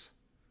Thanos.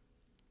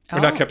 Or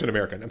not Captain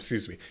America,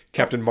 excuse me,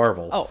 Captain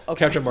Marvel. Oh,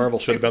 okay. Captain Marvel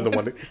should have been the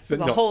one to... It's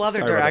a whole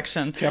other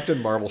direction.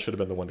 Captain Marvel should have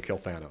been the one to kill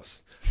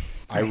Thanos.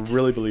 Right. I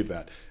really believe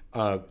that.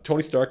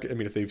 Tony Stark, I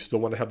mean, if they still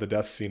want to have the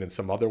death scene in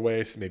some other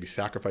way, maybe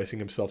sacrificing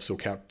himself so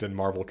Captain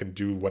Marvel can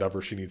do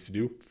whatever she needs to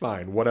do,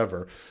 fine,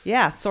 whatever.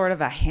 Yeah, sort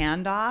of a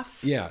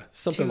handoff. Yeah,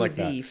 something like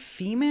that. To the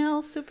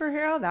female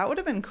superhero, that would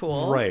have been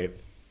cool. Right.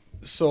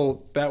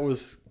 So that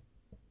was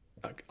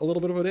a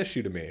little bit of an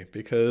issue to me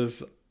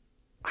because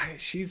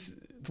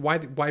why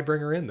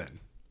bring her in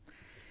then?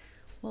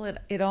 Well,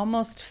 it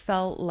almost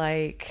felt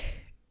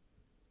like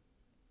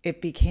it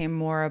became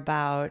more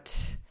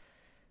about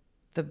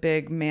the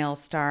big male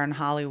star in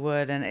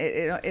Hollywood, and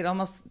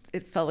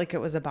it felt like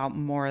it was about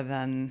more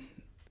than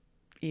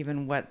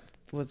even what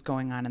was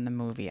going on in the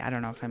movie. I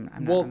don't know if I'm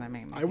not on that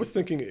making. I was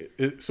thinking,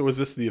 so is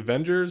this the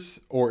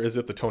Avengers or is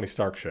it the Tony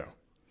Stark show?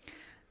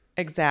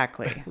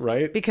 Exactly.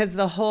 Right? Because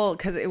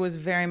it was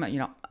very much,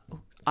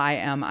 I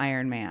am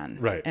Iron Man.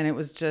 Right. And it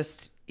was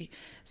just,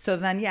 so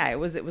then, yeah, it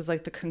was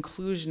like the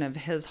conclusion of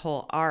his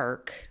whole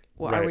arc.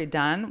 Well, Are we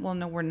done? Well,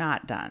 no, we're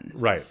not done.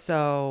 Right.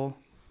 So.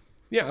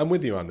 Yeah, I'm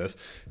with you on this.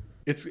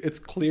 It's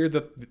clear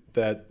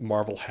that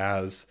Marvel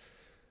has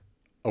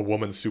a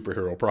woman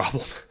superhero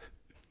problem.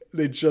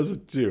 They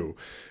just do.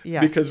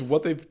 Yes. Because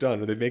what they've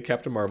done, they've made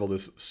Captain Marvel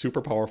this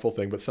super powerful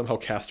thing, but somehow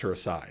cast her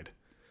aside.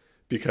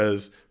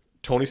 Because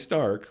Tony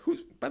Stark,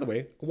 who's, by the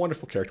way, a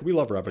wonderful character. We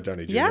love Robert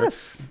Downey Jr.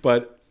 Yes.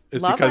 But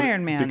it's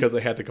Iron Man. because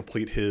they had to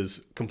complete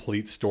his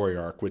complete story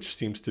arc, which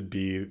seems to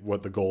be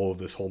what the goal of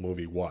this whole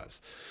movie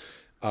was.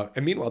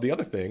 And meanwhile, the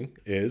other thing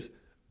is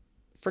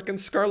freaking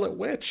Scarlet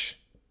Witch.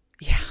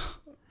 Yeah.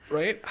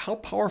 Right? How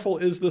powerful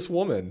is this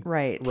woman?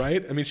 Right.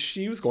 Right? I mean,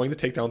 she was going to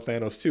take down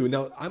Thanos too.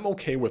 Now, I'm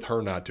okay with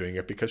her not doing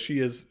it because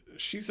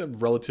she's a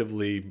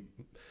relatively,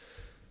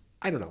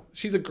 I don't know.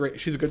 She's a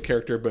good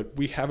character, but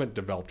we haven't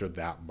developed her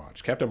that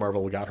much. Captain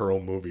Marvel got her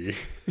own movie.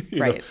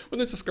 Right. Know? When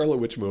there's a Scarlet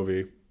Witch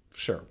movie,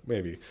 sure,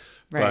 maybe.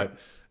 Right. But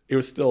it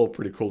was still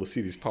pretty cool to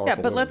see these powerful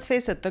but women. let's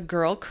face it, the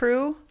girl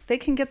crew, they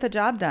can get the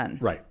job done.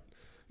 Right.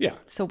 Yeah.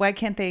 So why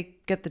can't they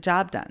get the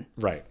job done?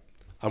 Right.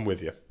 I'm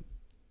with you.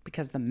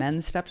 Because the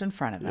men stepped in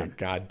front of them. You're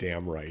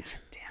goddamn right.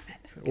 Damn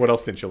it. What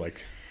else didn't you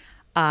like?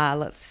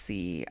 Let's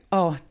see.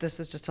 Oh,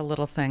 this is just a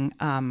little thing.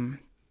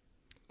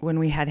 When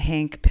we had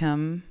Hank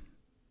Pym,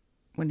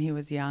 when he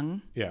was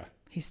young, Yeah.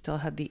 he still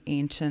had the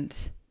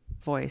ancient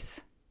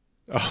voice.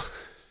 Oh.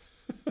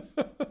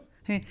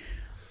 Hey,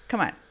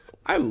 come on.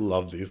 I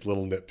love these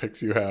little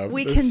nitpicks you have.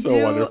 We They're can so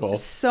do wonderful.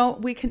 so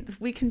we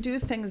can do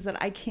things that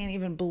I can't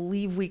even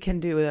believe we can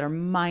do that are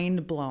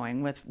mind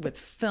blowing with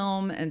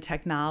film and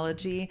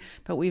technology.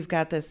 But we've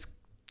got this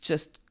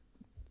just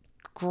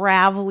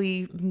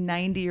gravelly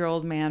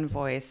 90-year-old man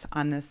voice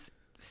on this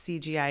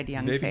CGI'd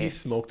young Maybe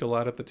face. he smoked a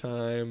lot at the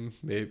time.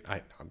 Maybe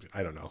I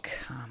don't know.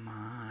 Come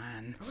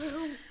on.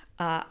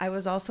 I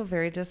was also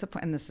very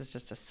disappointed, and this is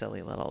just a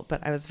silly little,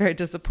 but I was very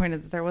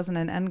disappointed that there wasn't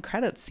an end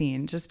credit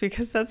scene just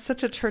because that's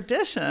such a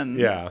tradition.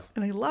 Yeah.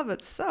 And I love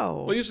it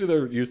so. Well, usually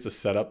they're used to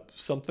set up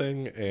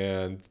something,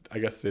 and I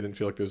guess they didn't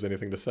feel like there was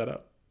anything to set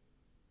up.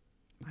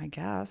 I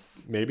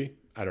guess. Maybe.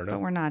 I don't know.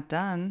 But we're not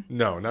done.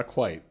 No, not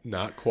quite.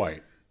 Not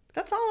quite.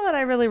 That's all that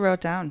I really wrote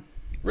down.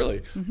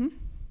 Really? Mm-hmm.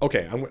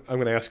 Okay, I'm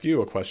going to ask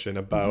you a question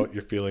about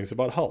your feelings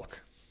about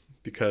Hulk.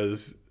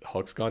 Because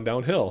Hulk's gone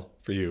downhill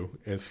for you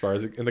as far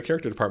as in the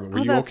character department. Were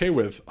you okay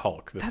with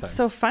Hulk this time? That's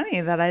so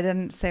funny that I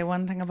didn't say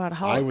one thing about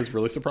Hulk. I was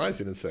really surprised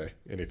you didn't say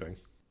anything.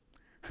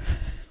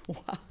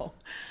 Wow.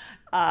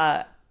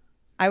 I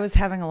was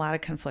having a lot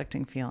of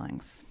conflicting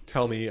feelings.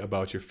 Tell me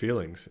about your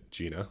feelings,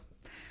 Gina.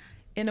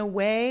 In a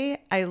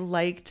way, I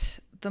liked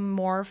the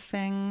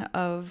morphing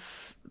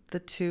of the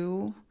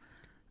two.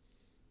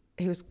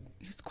 He was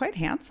quite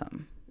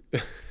handsome.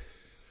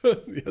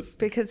 Yes.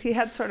 Because he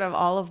had sort of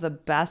all of the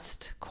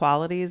best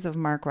qualities of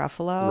Mark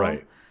Ruffalo.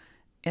 Right.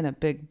 In a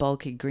big,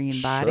 bulky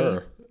green body.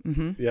 Sure.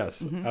 Mm-hmm.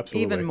 Yes,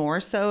 absolutely. Even more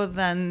so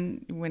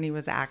than when he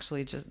was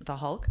actually just the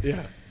Hulk.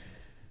 Yeah.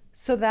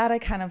 So that I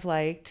kind of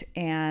liked.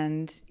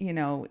 And, you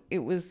know,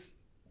 it was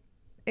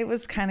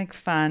kind of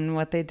fun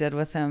what they did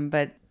with him.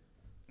 But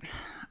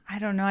I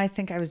don't know. I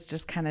think I was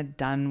just kind of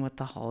done with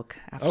the Hulk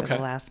after the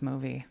last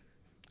movie.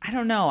 I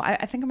don't know.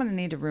 I think I'm going to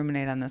need to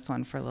ruminate on this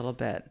one for a little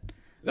bit.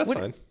 That's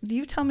fine.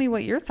 You tell me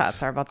what your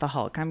thoughts are about the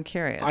Hulk. I'm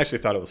curious. I actually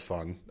thought it was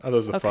fun. I thought it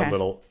was a fun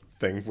little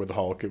thing with the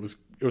Hulk. It was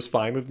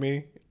fine with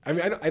me. I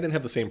mean, I didn't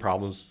have the same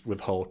problems with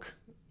Hulk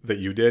that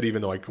you did,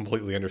 even though I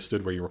completely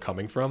understood where you were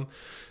coming from.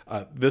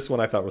 This one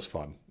I thought was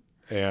fun.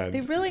 And they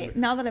really,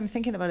 now that I'm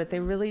thinking about it, they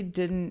really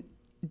didn't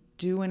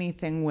do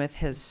anything with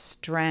his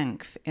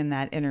strength in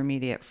that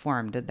intermediate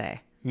form, did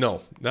they?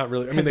 No, not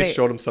really. I mean, they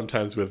showed him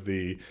sometimes with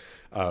the,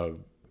 where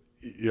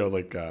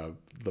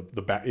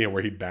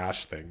he'd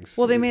bash things.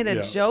 Well, they made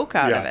a joke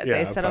out of it.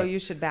 Yeah, they said, you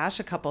should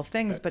bash a couple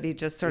things, but he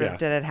just sort of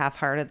did it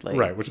half-heartedly.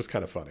 Right, which was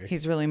kind of funny.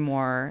 He's really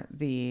more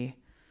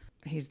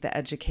he's the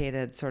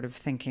educated sort of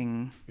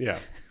thinking. Yeah.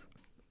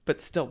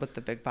 But still with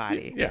the big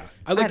body. Yeah.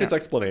 I liked his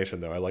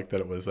explanation, though. I liked that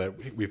it was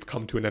that we've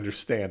come to an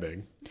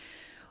understanding.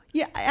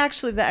 Yeah,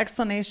 actually, the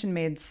explanation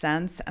made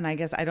sense, and I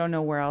guess I don't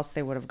know where else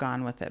they would have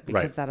gone with it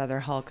because that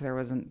other Hulk, there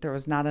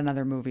was not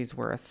another movie's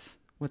worth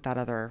with that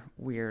other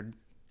weird.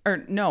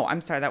 Or no,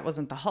 I'm sorry, that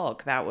wasn't the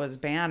Hulk. That was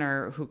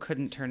Banner who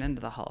couldn't turn into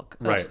the Hulk.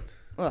 Ugh. Right.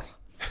 Ugh.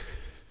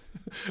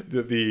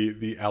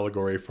 the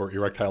allegory for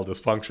erectile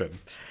dysfunction.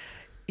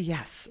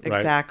 Yes,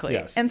 exactly.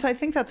 Right? Yes. And so I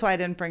think that's why I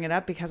didn't bring it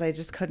up because I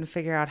just couldn't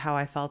figure out how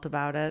I felt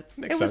about it.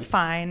 Makes it was sense.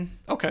 fine.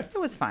 Okay. It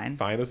was fine.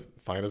 Fine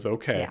as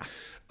okay.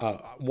 Yeah.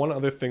 One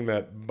other thing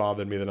that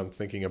bothered me that I'm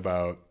thinking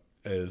about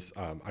is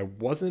I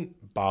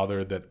wasn't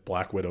bothered that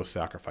Black Widow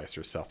sacrificed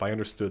herself. I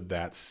understood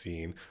that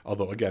scene,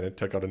 although again it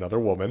took out another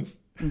woman,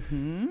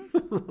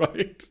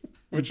 right?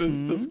 Which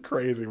is just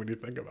crazy when you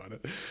think about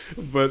it.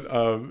 But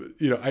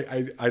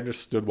I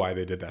understood why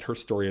they did that. Her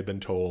story had been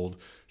told.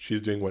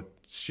 She's doing what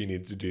she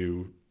needed to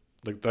do.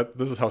 Like that.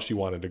 This is how she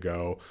wanted to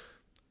go.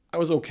 I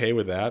was okay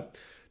with that.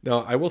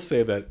 Now, I will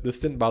say that this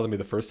didn't bother me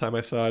the first time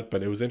I saw it,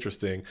 but it was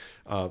interesting.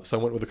 So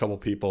I went with a couple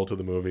people to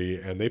the movie,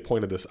 and they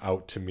pointed this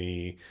out to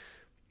me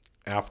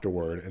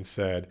afterward and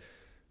said,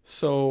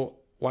 so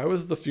why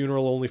was the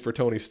funeral only for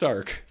Tony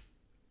Stark?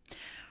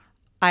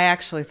 I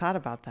actually thought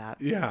about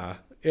that. Yeah.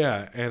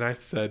 And I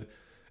said,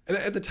 and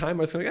at the time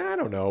I was like, I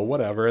don't know,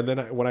 whatever. And then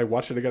when I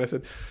watched it again, I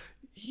said,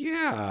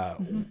 yeah,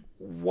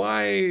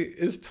 why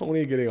is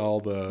Tony getting all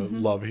the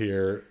love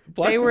here?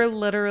 They were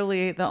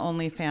literally the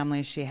only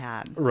family she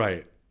had.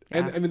 Right. Yeah.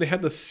 And I mean, they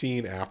had the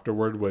scene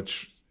afterward,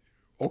 which,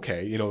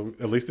 okay,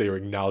 at least they were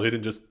acknowledged. They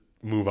didn't just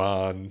move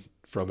on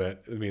from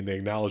it. I mean, they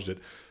acknowledged it.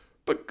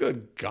 But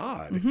good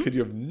God, could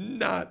you have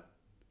not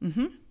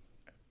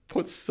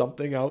put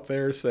something out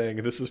there saying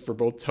this is for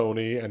both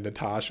Tony and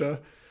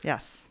Natasha?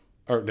 Yes.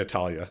 or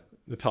Natalia,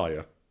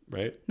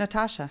 right?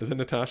 Natasha. Is it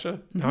Natasha?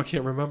 No, I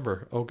can't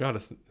remember. Oh God,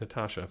 it's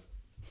Natasha.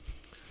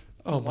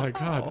 Oh my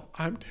God,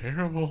 I'm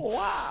terrible.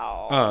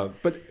 Wow.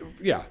 But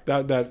yeah,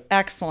 that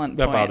Excellent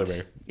that point. bothered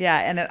me. Yeah,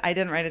 and I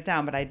didn't write it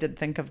down, but I did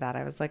think of that.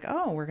 I was like,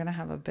 oh, we're going to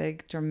have a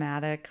big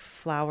dramatic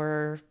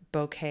flower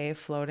bouquet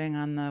floating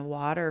on the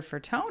water for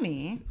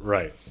Tony.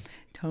 Right.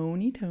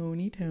 Tony.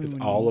 It's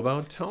all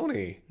about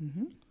Tony.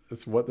 Mm-hmm.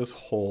 It's what this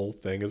whole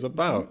thing is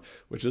about,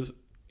 which is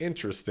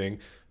interesting,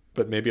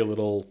 but maybe a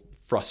little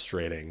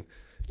frustrating.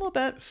 A little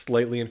bit.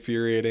 Slightly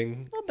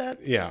infuriating. A little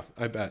bit. Yeah,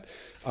 I bet.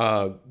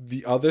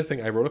 The other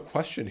thing, I wrote a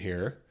question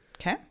here.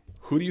 Okay.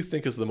 Who do you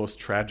think is the most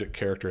tragic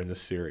character in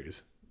this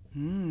series?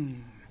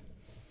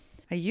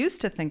 I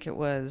used to think it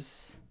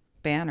was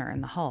Banner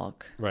and the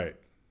Hulk. Right.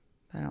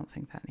 But I don't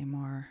think that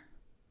anymore.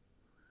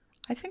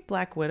 I think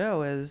Black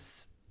Widow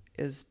is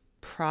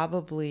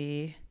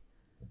probably...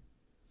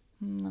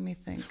 Let me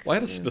think. Well, I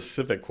had a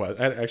specific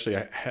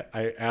question.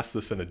 I asked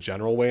this in a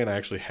general way, and I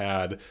actually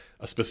had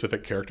a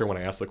specific character when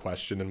I asked the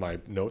question in my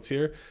notes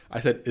here. I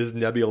said, is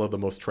Nebula the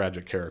most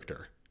tragic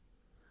character?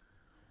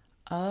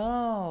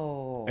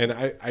 Oh. And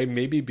I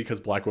maybe because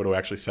Black Widow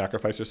actually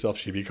sacrificed herself,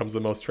 she becomes the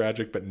most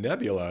tragic. But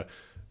Nebula,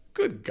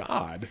 good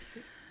God,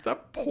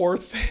 that poor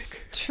thing.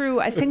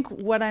 True. I think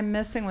what I'm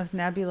missing with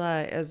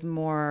Nebula is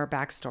more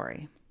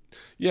backstory.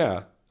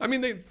 Yeah. I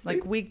mean,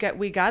 we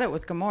got it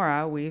with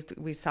Gamora.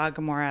 We saw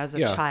Gamora as a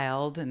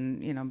child,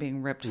 and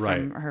being ripped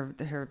from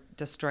her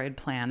destroyed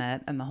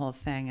planet and the whole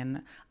thing.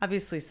 And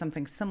obviously,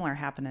 something similar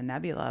happened in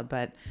Nebula.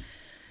 But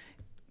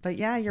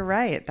yeah, you're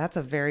right. That's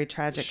a very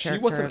tragic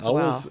character as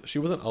well. She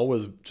wasn't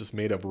always just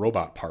made of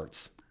robot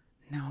parts.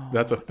 No,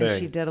 that's a thing. And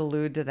she did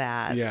allude to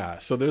that. Yeah.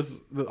 So there's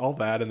all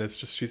that, and it's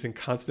just she's in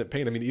constant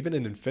pain. I mean, even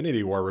in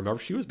Infinity War,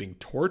 remember she was being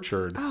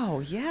tortured.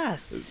 Oh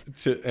yes.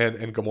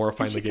 And Gamora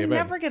finally gave in. She can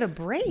never get a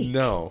break.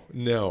 No.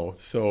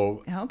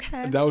 So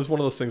okay, that was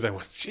one of those things. I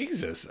went,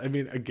 Jesus. I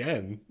mean,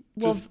 again.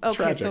 Well, okay,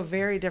 tragic. So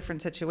very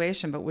different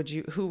situation. But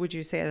who would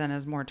you say then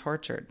is more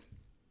tortured?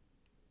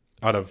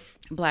 Out of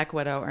Black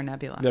Widow or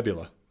Nebula?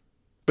 Nebula.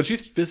 But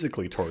she's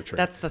physically tortured.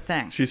 That's the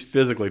thing. She's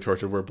physically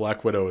tortured, where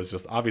Black Widow is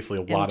just obviously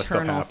a lot of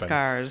stuff happened.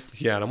 Scars.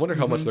 Yeah, and I'm wondering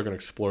how much they're going to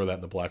explore that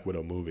in the Black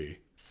Widow movie.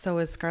 So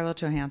is Scarlett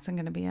Johansson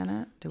going to be in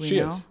it? Do we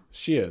know?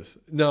 She is.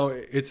 No,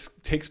 it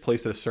takes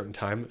place at a certain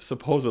time,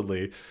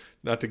 supposedly,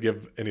 not to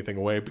give anything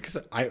away, because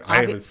I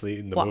haven't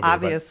seen the movie. Well,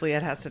 obviously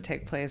it has to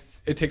take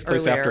place It takes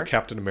place earlier. after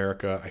Captain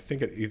America. I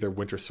think at either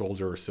Winter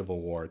Soldier or Civil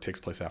War. It takes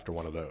place after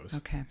one of those.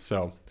 Okay.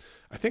 So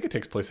I think it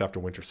takes place after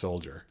Winter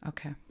Soldier.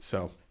 Okay.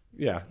 So...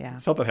 Yeah,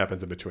 something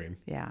happens in between.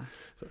 Yeah.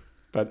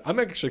 But I'm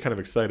actually kind of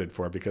excited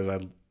for it because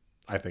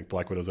I think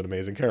Black Widow's an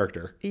amazing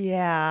character.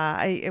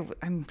 Yeah,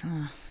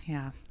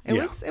 It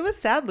was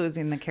sad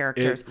losing the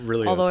characters. It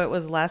really Although is. it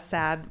was less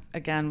sad.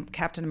 Again,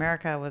 Captain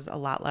America was a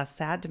lot less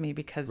sad to me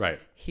because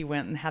he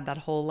went and had that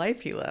whole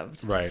life he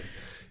lived. Right.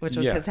 Which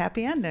was his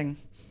happy ending.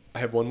 I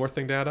have one more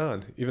thing to add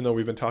on, even though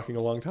we've been talking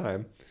a long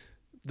time.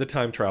 The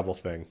time travel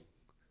thing.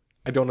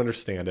 I don't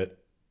understand it.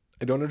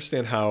 I don't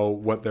understand how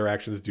what their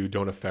actions do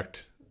don't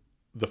affect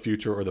the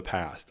future or the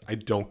past. I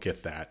don't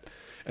get that.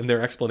 And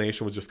their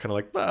explanation was just kind of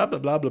like blah blah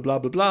blah blah blah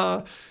blah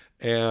blah.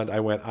 And I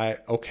went,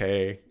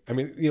 okay. I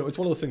mean, it's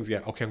one of those things. Yeah,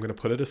 okay, I'm going to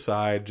put it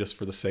aside just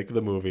for the sake of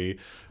the movie.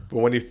 But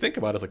when you think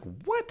about it, it's like,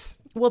 what?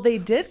 Well, they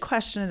did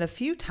question it a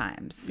few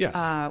times.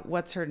 Yes.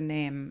 What's her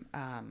name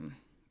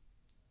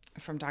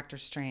from Doctor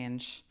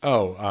Strange?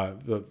 Oh, I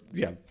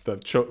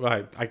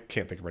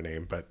can't think of her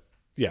name, but.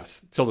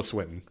 Yes, Tilda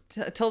Swinton.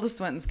 Tilda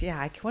Swinton's,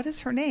 what is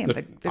her name?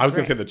 I was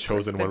going to say the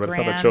chosen one, but it's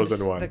not the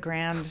chosen one. The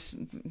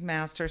Grand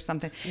Master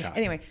something. Yeah.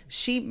 Anyway,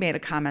 she made a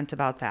comment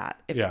about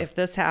that. If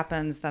this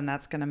happens, then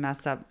that's going to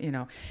mess up,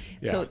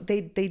 So they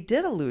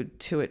did allude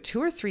to it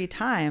 2 or 3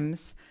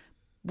 times,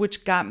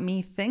 which got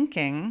me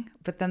thinking.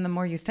 But then the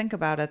more you think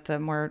about it, the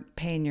more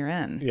pain you're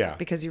in. Yeah.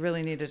 Because you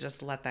really need to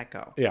just let that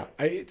go. Yeah.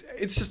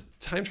 It's just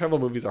time travel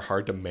movies are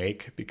hard to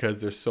make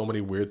because there's so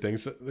many weird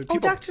things.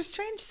 Doctor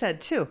Strange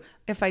said too,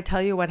 if I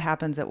tell you what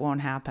happens, it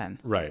won't happen.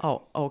 Right.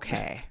 Oh,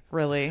 okay.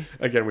 Really?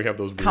 Again, we have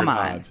those weird Come on.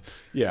 odds.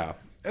 Yeah.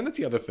 And that's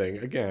the other thing.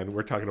 Again,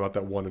 we're talking about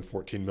that 1 in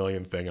 14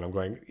 million thing. And I'm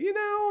going,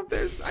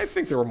 I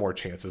think there were more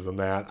chances than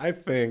that. I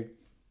think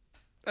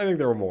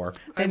there were more.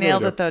 They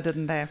nailed it though,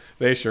 didn't they?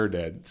 They sure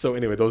did. So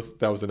anyway,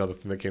 that was another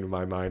thing that came to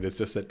my mind. It's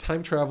just that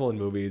time travel in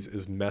movies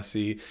is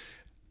messy.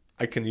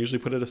 I can usually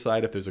put it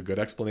aside if there's a good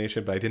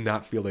explanation, but I did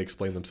not feel they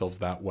explained themselves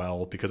that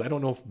well because I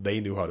don't know if they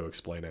knew how to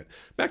explain it.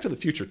 Back to the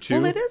Future 2.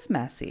 Well, it is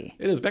messy.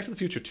 It is. Back to the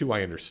Future 2,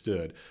 I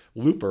understood.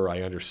 Looper,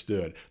 I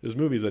understood. There's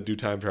movies that do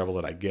time travel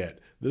that I get.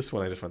 This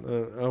one, I just went,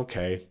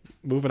 okay,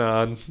 moving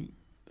on.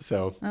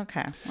 So.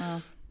 Okay,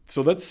 well.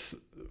 So I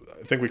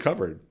think we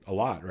covered a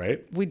lot,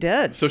 right? We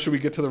did. So should we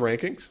get to the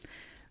rankings?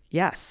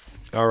 Yes.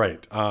 All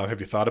right. Have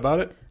you thought about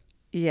it?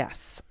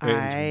 Yes,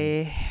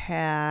 I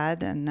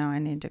had, and now I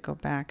need to go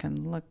back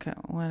and look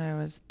at what I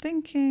was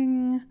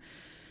thinking.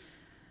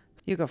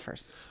 You go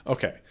first.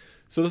 Okay.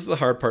 So this is the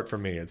hard part for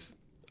me.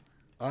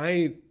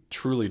 I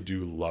truly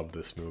do love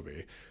this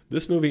movie.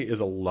 This movie is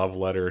a love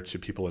letter to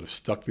people that have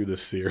stuck through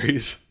this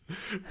series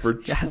for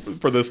Yes.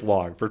 for this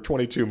long, for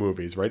 22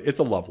 movies, right? It's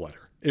a love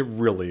letter. It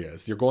really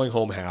is. You're going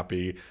home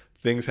happy.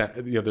 Things,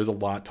 there's a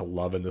lot to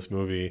love in this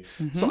movie.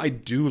 So I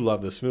do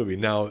love this movie.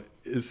 Now,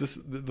 is this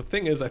the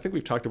thing is, I think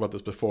we've talked about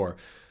this before.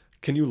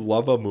 Can you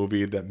love a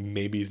movie that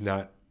maybe is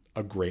not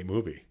a great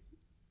movie?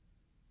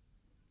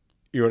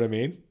 You know what I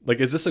mean? Like,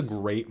 is this a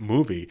great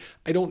movie?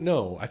 I don't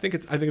know. I think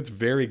it's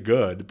very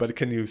good, but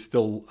can you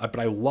still? But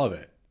I love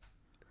it.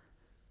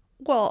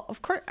 Well,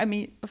 of course. I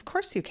mean, of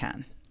course you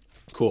can.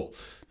 Cool.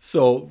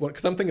 So,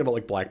 because I'm thinking about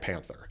like Black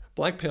Panther.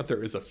 Black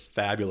Panther is a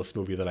fabulous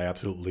movie that I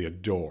absolutely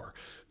adore.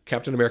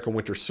 Captain America: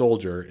 Winter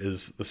Soldier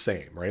is the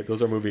same, right?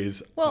 Those are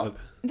movies. Well,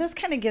 this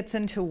kind of gets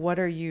into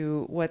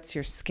what's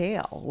your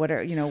scale? What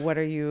are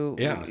you?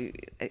 Yeah.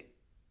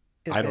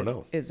 I don't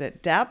know. Is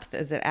it depth?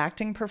 Is it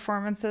acting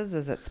performances?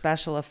 Is it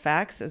special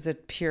effects? Is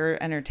it pure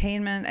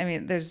entertainment? I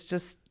mean,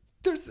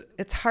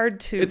 it's hard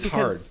to. It's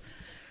hard.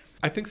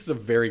 I think this is a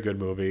very good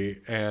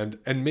movie, and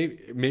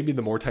maybe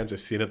the more times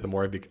I've seen it, the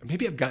more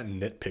maybe I've gotten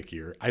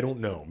nitpickier. I don't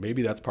know.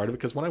 Maybe that's part of it,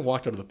 because when I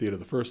walked out of the theater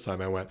the first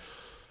time,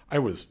 I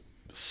was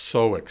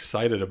so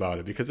excited about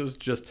it, because it was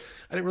just,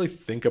 I didn't really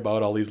think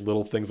about all these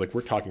little things. Like,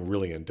 we're talking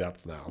really in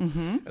depth now.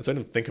 And so I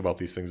didn't think about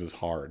these things as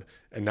hard.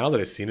 And now that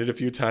I've seen it a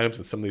few times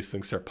and some of these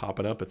things start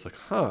popping up, it's like,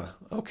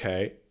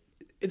 okay.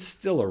 It's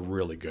still a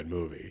really good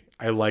movie.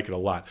 I like it a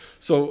lot.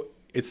 So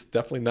it's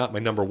definitely not my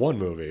number one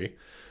movie.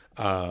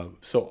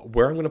 So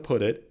where I'm going to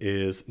put it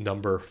is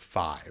number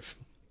 5.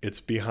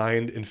 It's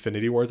behind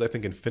Infinity Wars. I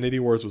think Infinity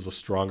Wars was a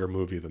stronger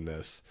movie than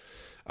this.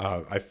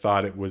 I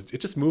thought it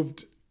just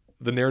moved,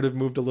 the narrative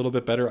moved a little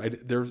bit better.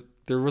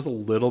 There was a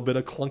little bit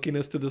of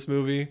clunkiness to this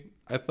movie,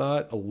 I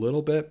thought, a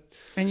little bit.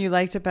 And you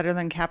liked it better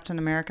than Captain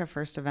America: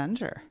 First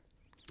Avenger?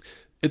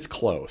 It's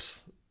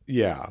close.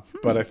 Yeah,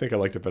 but I think I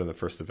liked it better than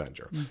First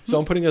Avenger. So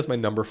I'm putting it as my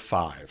number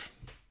 5.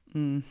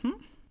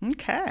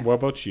 Okay. What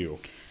about you?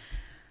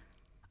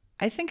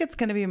 I think it's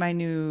going to be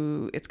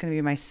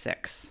my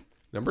 6.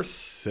 Number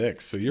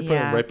 6. So you're putting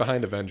it right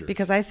behind Avengers.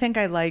 Because I think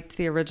I liked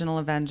the original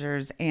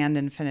Avengers and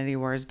Infinity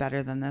Wars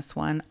better than this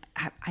one.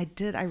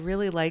 I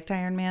really liked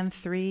Iron Man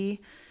 3,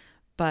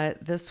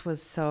 but this was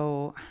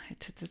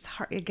it's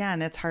hard.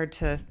 Again, it's hard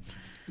to.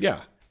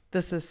 Yeah.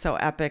 This is so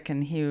epic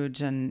and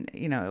huge, and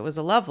it was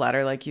a love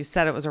letter, like you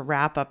said. It was a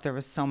wrap up. There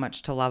was so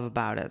much to love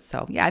about it.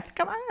 So yeah, I think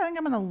I'm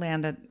going to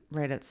land it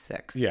right at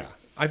 6. Yeah,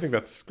 I think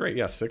that's great.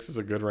 Yeah, 6 is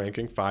a good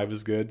ranking. 5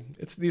 is good.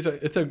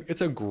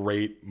 It's a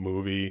great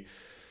movie,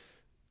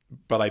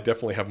 but I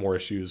definitely have more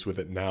issues with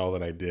it now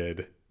than I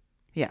did.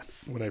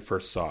 Yes. When I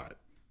first saw it.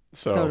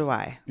 So do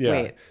I. Yeah.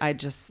 Wait, I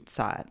just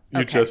saw it.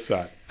 You just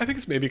saw it. I think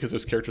it's maybe because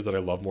there's characters that I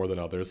love more than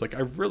others. Like, I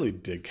really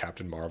dig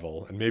Captain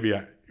Marvel. And maybe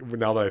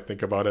now that I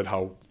think about it,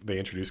 how they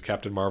introduced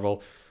Captain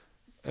Marvel,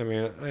 I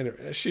mean,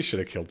 she should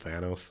have killed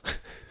Thanos.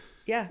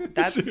 Yeah,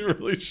 she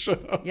really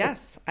should have.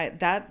 Yes,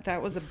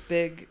 that was a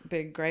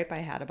big gripe I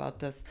had about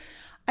this.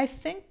 I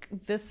think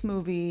this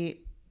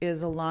movie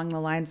is along the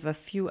lines of a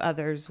few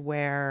others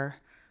where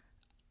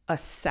a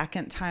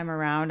second time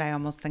around, I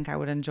almost think I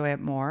would enjoy it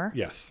more.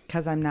 Yes.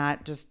 Because I'm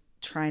not just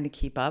trying to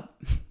keep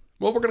up.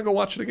 Well, we're going to go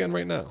watch it again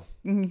right now.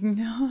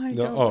 No, I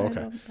don't. Oh,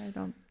 okay. I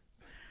don't.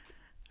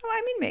 Oh,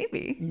 I mean,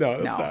 maybe.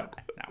 No, that's not.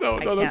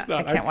 No, that's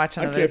not. I can't watch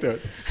another. I can't do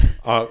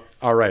it.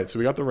 All right, so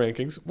we got the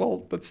rankings.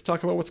 Well, let's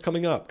talk about what's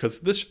coming up,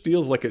 because this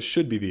feels like it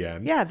should be the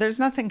end. Yeah, there's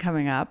nothing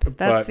coming up.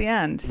 That's the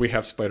end. We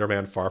have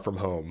Spider-Man: Far From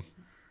Home.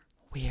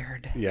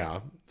 Weird.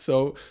 Yeah.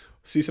 So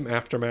see some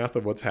aftermath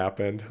of what's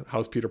happened.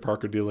 How's Peter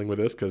Parker dealing with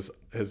this? Because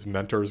his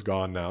mentor's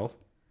gone now.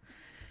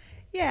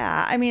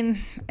 Yeah, I mean,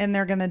 and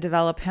they're going to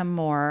develop him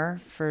more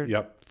for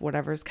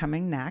whatever's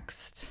coming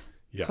next.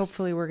 Yes.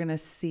 Hopefully we're going to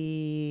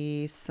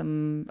see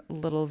some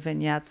little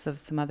vignettes of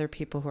some other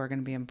people who are going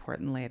to be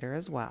important later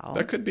as well.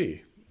 That could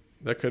be.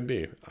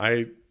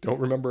 I don't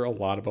remember a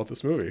lot about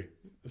this movie.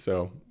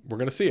 So we're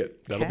going to see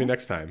it. That'll be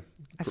next time.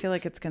 I feel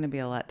like it's going to be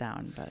a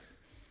letdown, but.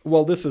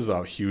 Well, this is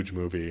a huge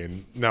movie,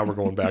 and now we're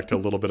going back to a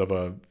little bit of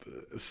a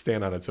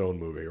stand on its own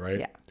movie, right?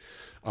 Yeah.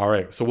 All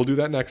right. So we'll do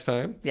that next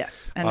time.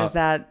 Yes. And is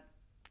that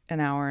an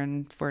hour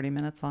and 40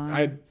 minutes long?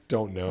 I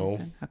don't know.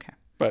 Something? Okay.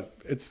 But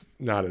it's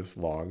not as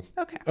long.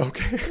 Okay.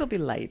 Okay. It'll be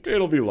light.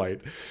 It'll be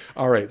light.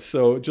 All right.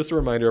 So just a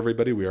reminder,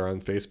 everybody, we are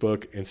on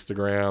Facebook,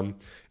 Instagram,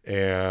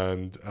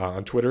 and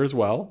on Twitter as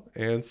well.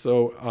 And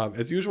so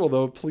as usual,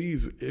 though,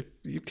 please, if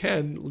you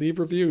can, leave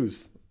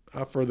reviews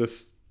for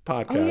this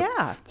podcast. Oh,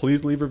 yeah.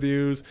 Please leave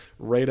reviews,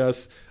 rate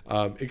us.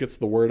 It gets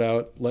the word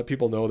out. Let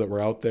people know that we're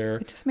out there.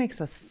 It just makes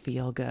us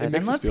feel good.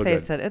 And let's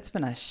face it, it's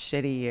been a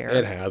shitty year.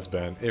 It has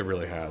been. It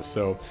really has.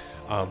 So,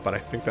 but I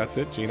think that's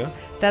it, Gina.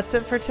 That's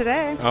it for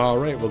today. All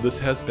right. Well, this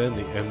has been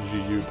the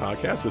MGU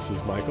podcast. This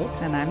is Michael.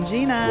 And I'm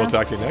Gina. We'll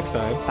talk to you next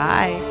time.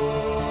 Bye.